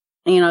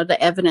 you know,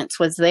 the evidence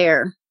was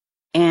there.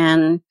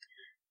 And,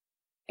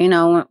 you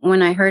know,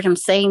 when I heard him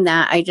saying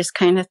that, I just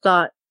kind of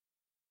thought,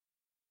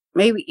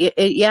 maybe,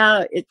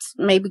 it's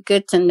maybe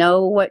good to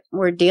know what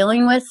we're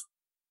dealing with.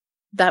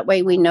 That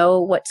way we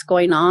know what's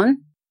going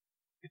on.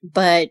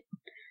 But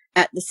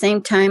at the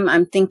same time,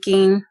 I'm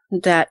thinking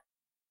that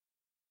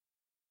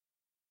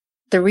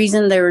the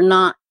reason they're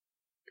not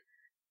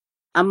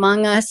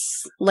among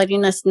us,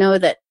 letting us know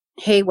that,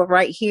 hey, we're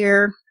right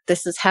here,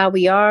 this is how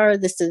we are,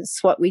 this is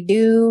what we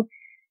do,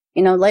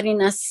 you know,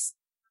 letting us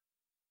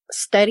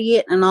study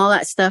it and all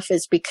that stuff,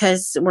 is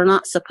because we're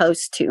not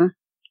supposed to.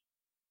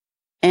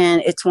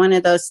 And it's one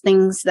of those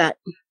things that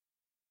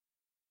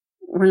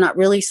we're not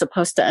really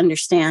supposed to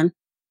understand,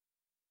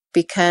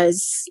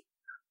 because,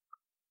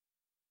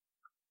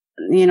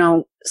 you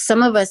know,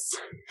 some of us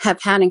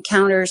have had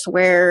encounters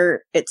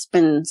where it's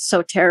been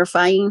so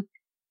terrifying.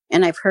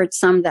 And I've heard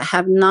some that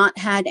have not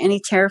had any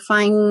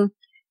terrifying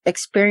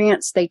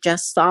experience. They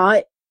just saw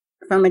it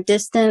from a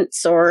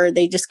distance, or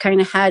they just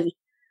kind of had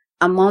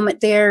a moment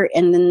there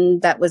and then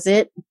that was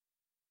it.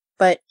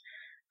 But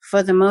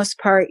for the most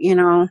part, you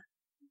know,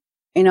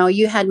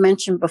 you had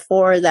mentioned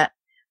before that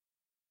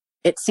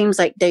it seems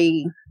like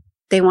they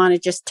want to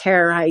just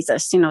terrorize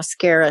us, you know,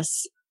 scare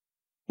us,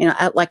 you know,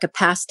 at like a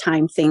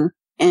pastime thing.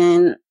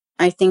 And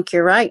I think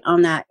you're right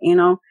on that, you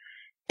know,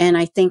 and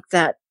I think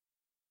that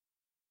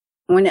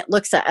when it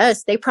looks at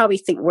us, they probably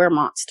think we're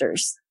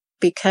monsters.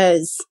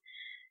 Because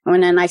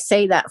and I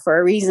say that for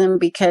a reason,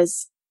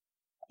 because,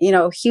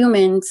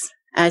 humans,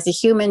 as a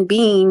human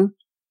being,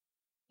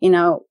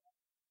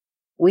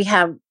 we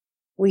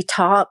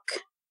talk,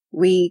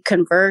 we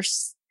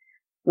converse,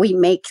 we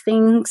make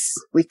things,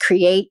 we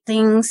create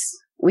things,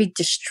 we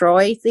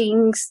destroy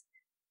things.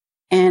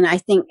 And I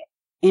think,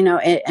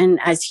 and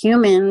as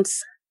humans,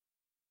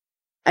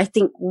 I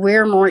think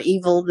we're more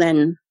evil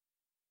than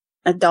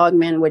a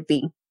dogman would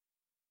be,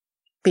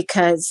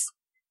 because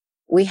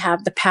we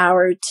have the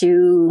power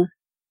to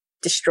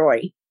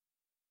destroy,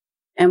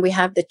 and we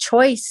have the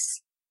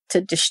choice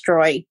to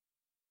destroy.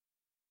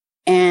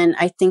 And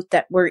I think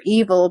that we're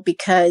evil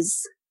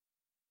because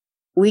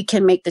we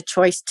can make the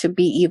choice to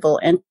be evil,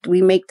 and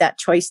we make that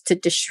choice to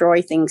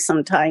destroy things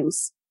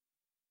sometimes.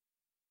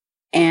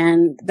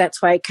 And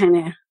that's why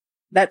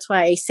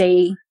I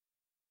say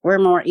we're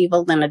more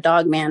evil than a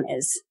dogman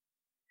is.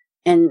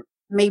 And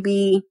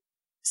maybe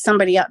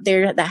somebody out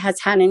there that has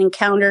had an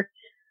encounter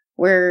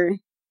where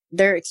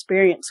their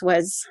experience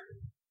was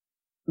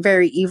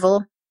very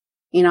evil.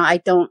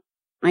 I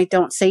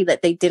don't say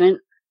that they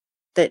didn't,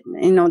 that,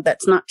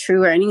 that's not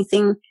true or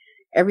anything.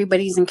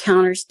 Everybody's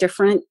encounter is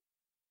different.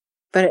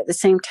 But at the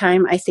same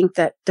time, I think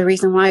that the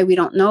reason why we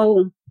don't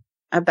know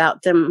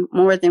about them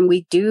more than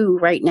we do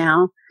right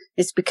now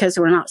is because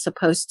we're not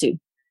supposed to.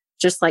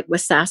 Just like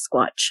with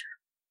Sasquatch.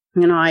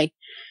 I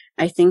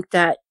think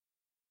that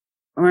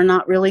we're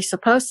not really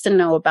supposed to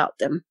know about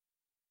them.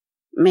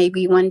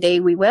 Maybe one day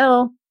we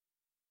will.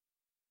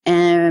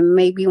 And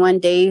maybe one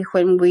day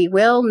when we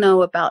will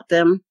know about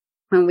them,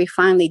 when we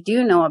finally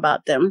do know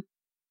about them,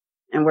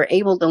 and we're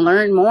able to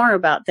learn more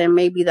about them,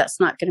 maybe that's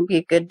not going to be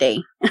a good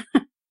day.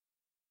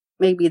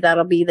 Maybe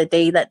that'll be the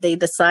day that they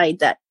decide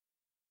that,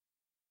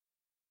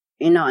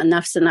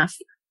 enough's enough.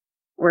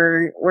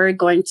 We're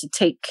going to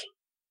take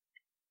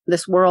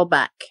this world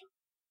back.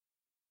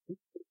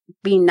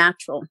 Be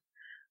natural,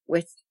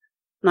 with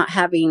not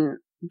having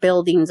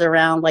buildings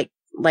around like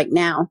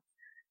now,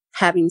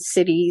 having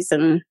cities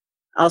and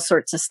all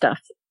sorts of stuff.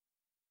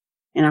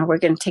 We're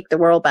going to take the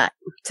world back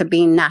to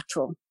being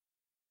natural,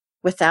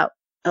 without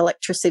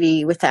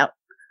electricity, without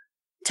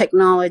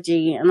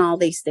technology and all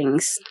these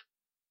things.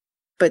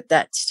 But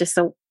that's just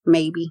a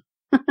maybe.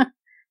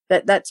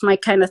 That's my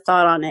kind of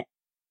thought on it.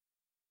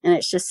 And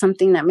it's just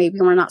something that maybe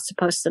we're not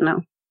supposed to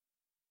know.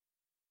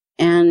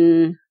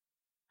 And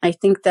I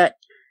think that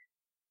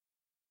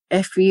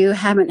if you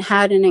haven't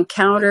had an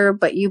encounter,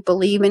 but you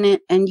believe in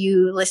it, and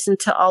you listen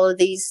to all of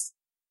these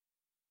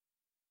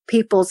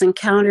people's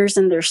encounters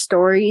and their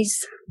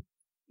stories,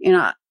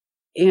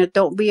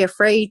 don't be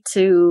afraid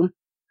to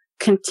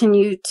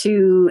continue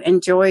to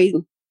enjoy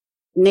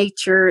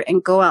nature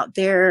and go out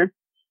there.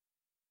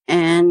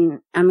 And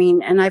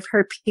and I've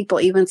heard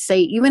people even say,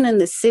 even in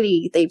the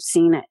city, they've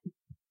seen it.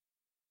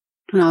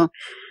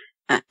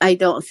 I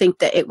don't think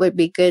that it would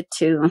be good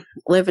to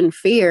live in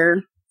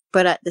fear,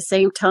 but at the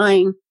same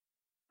time,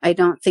 I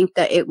don't think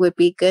that it would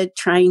be good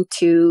trying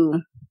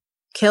to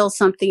kill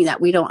something that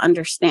we don't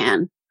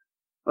understand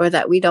or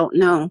that we don't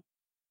know.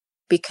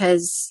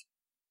 Because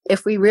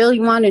if we really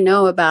want to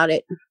know about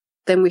it,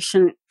 then we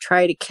shouldn't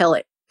try to kill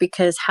it.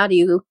 Because how do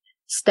you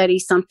study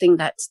something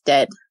that's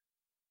dead?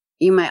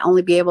 You might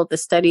only be able to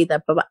study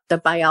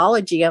the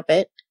biology of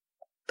it,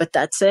 but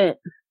that's it.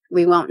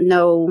 We won't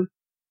know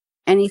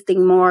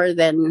anything more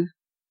than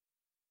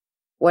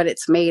what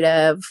it's made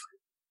of,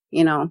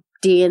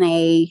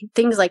 DNA,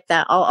 things like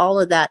that, all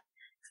of that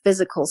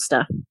physical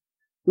stuff.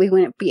 We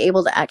wouldn't be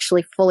able to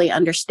actually fully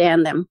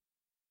understand them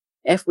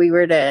if we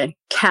were to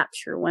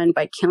capture one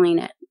by killing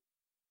it.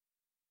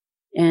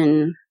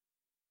 And,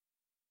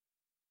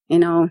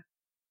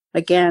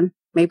 again,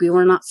 maybe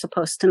we're not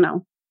supposed to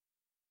know.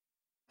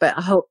 But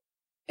I hope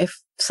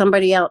if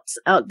somebody else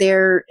out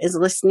there is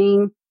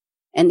listening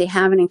and they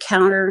have an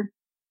encounter,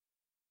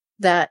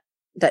 that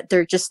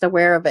they're just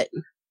aware of it.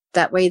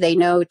 That way they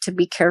know to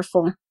be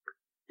careful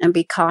and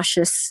be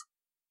cautious.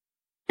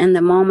 And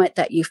the moment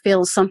that you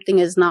feel something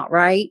is not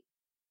right,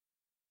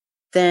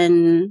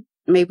 then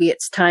maybe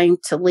it's time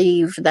to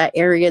leave that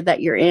area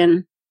that you're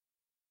in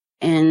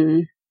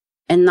and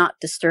not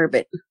disturb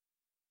it.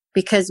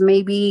 Because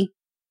maybe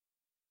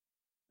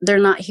they're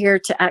not here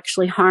to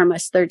actually harm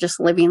us. They're just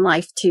living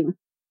life too.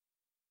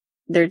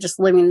 They're just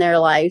living their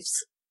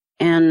lives.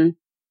 And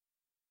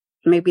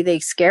maybe they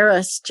scare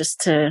us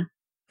just to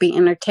be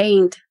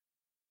entertained.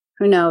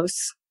 Who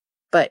knows?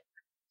 But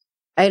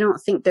I don't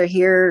think they're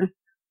here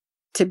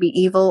to be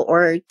evil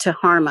or to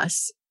harm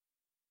us.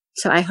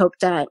 So I hope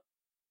that,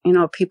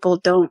 people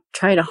don't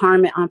try to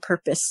harm it on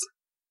purpose.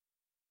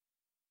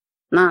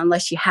 Not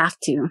unless you have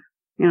to.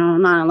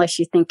 Not unless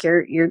you think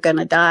you're going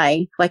to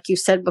die. Like you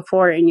said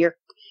before in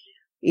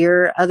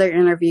your other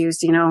interviews,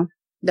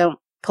 don't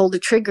pull the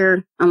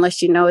trigger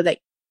unless you know that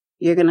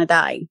you're going to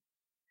die.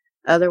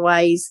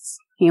 Otherwise,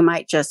 you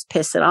might just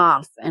piss it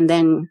off, and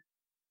then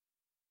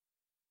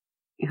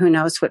who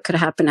knows what could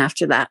happen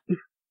after that.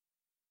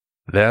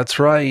 That's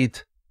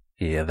right.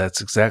 Yeah,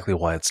 that's exactly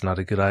why it's not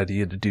a good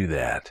idea to do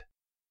that.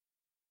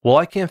 Well,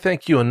 I can't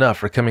thank you enough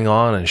for coming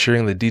on and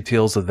sharing the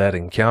details of that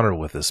encounter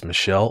with us,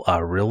 Michele. I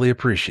really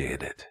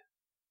appreciate it.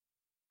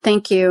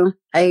 Thank you.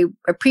 I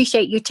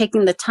appreciate you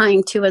taking the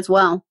time too as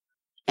well.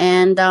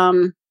 And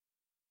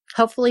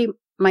hopefully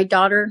my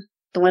daughter,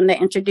 the one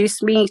that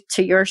introduced me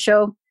to your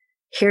show,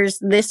 hears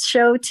this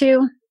show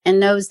too and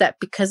knows that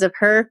because of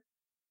her,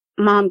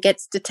 Mom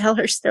gets to tell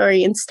her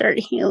story and start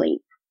healing.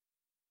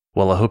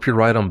 Well, I hope you're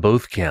right on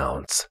both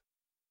counts.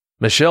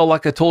 Michele,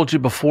 like I told you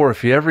before,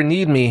 if you ever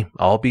need me,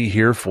 I'll be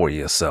here for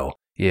you. So,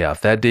 yeah, if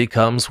that day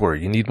comes where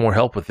you need more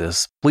help with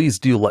this, please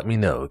do let me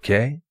know,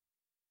 okay?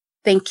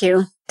 Thank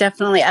you.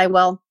 Definitely, I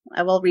will.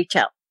 I will reach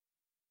out.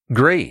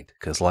 Great,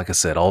 because like I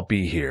said, I'll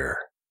be here.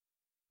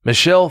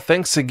 Michele,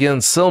 thanks again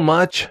so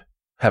much.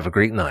 Have a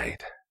great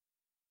night.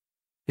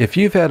 If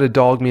you've had a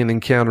Dogman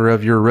encounter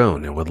of your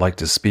own and would like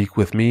to speak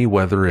with me,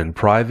 whether in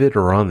private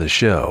or on the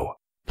show,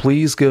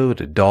 please go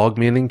to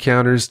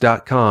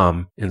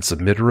dogmenencounters.com and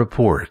submit a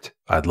report.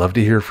 I'd love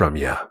to hear from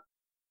you.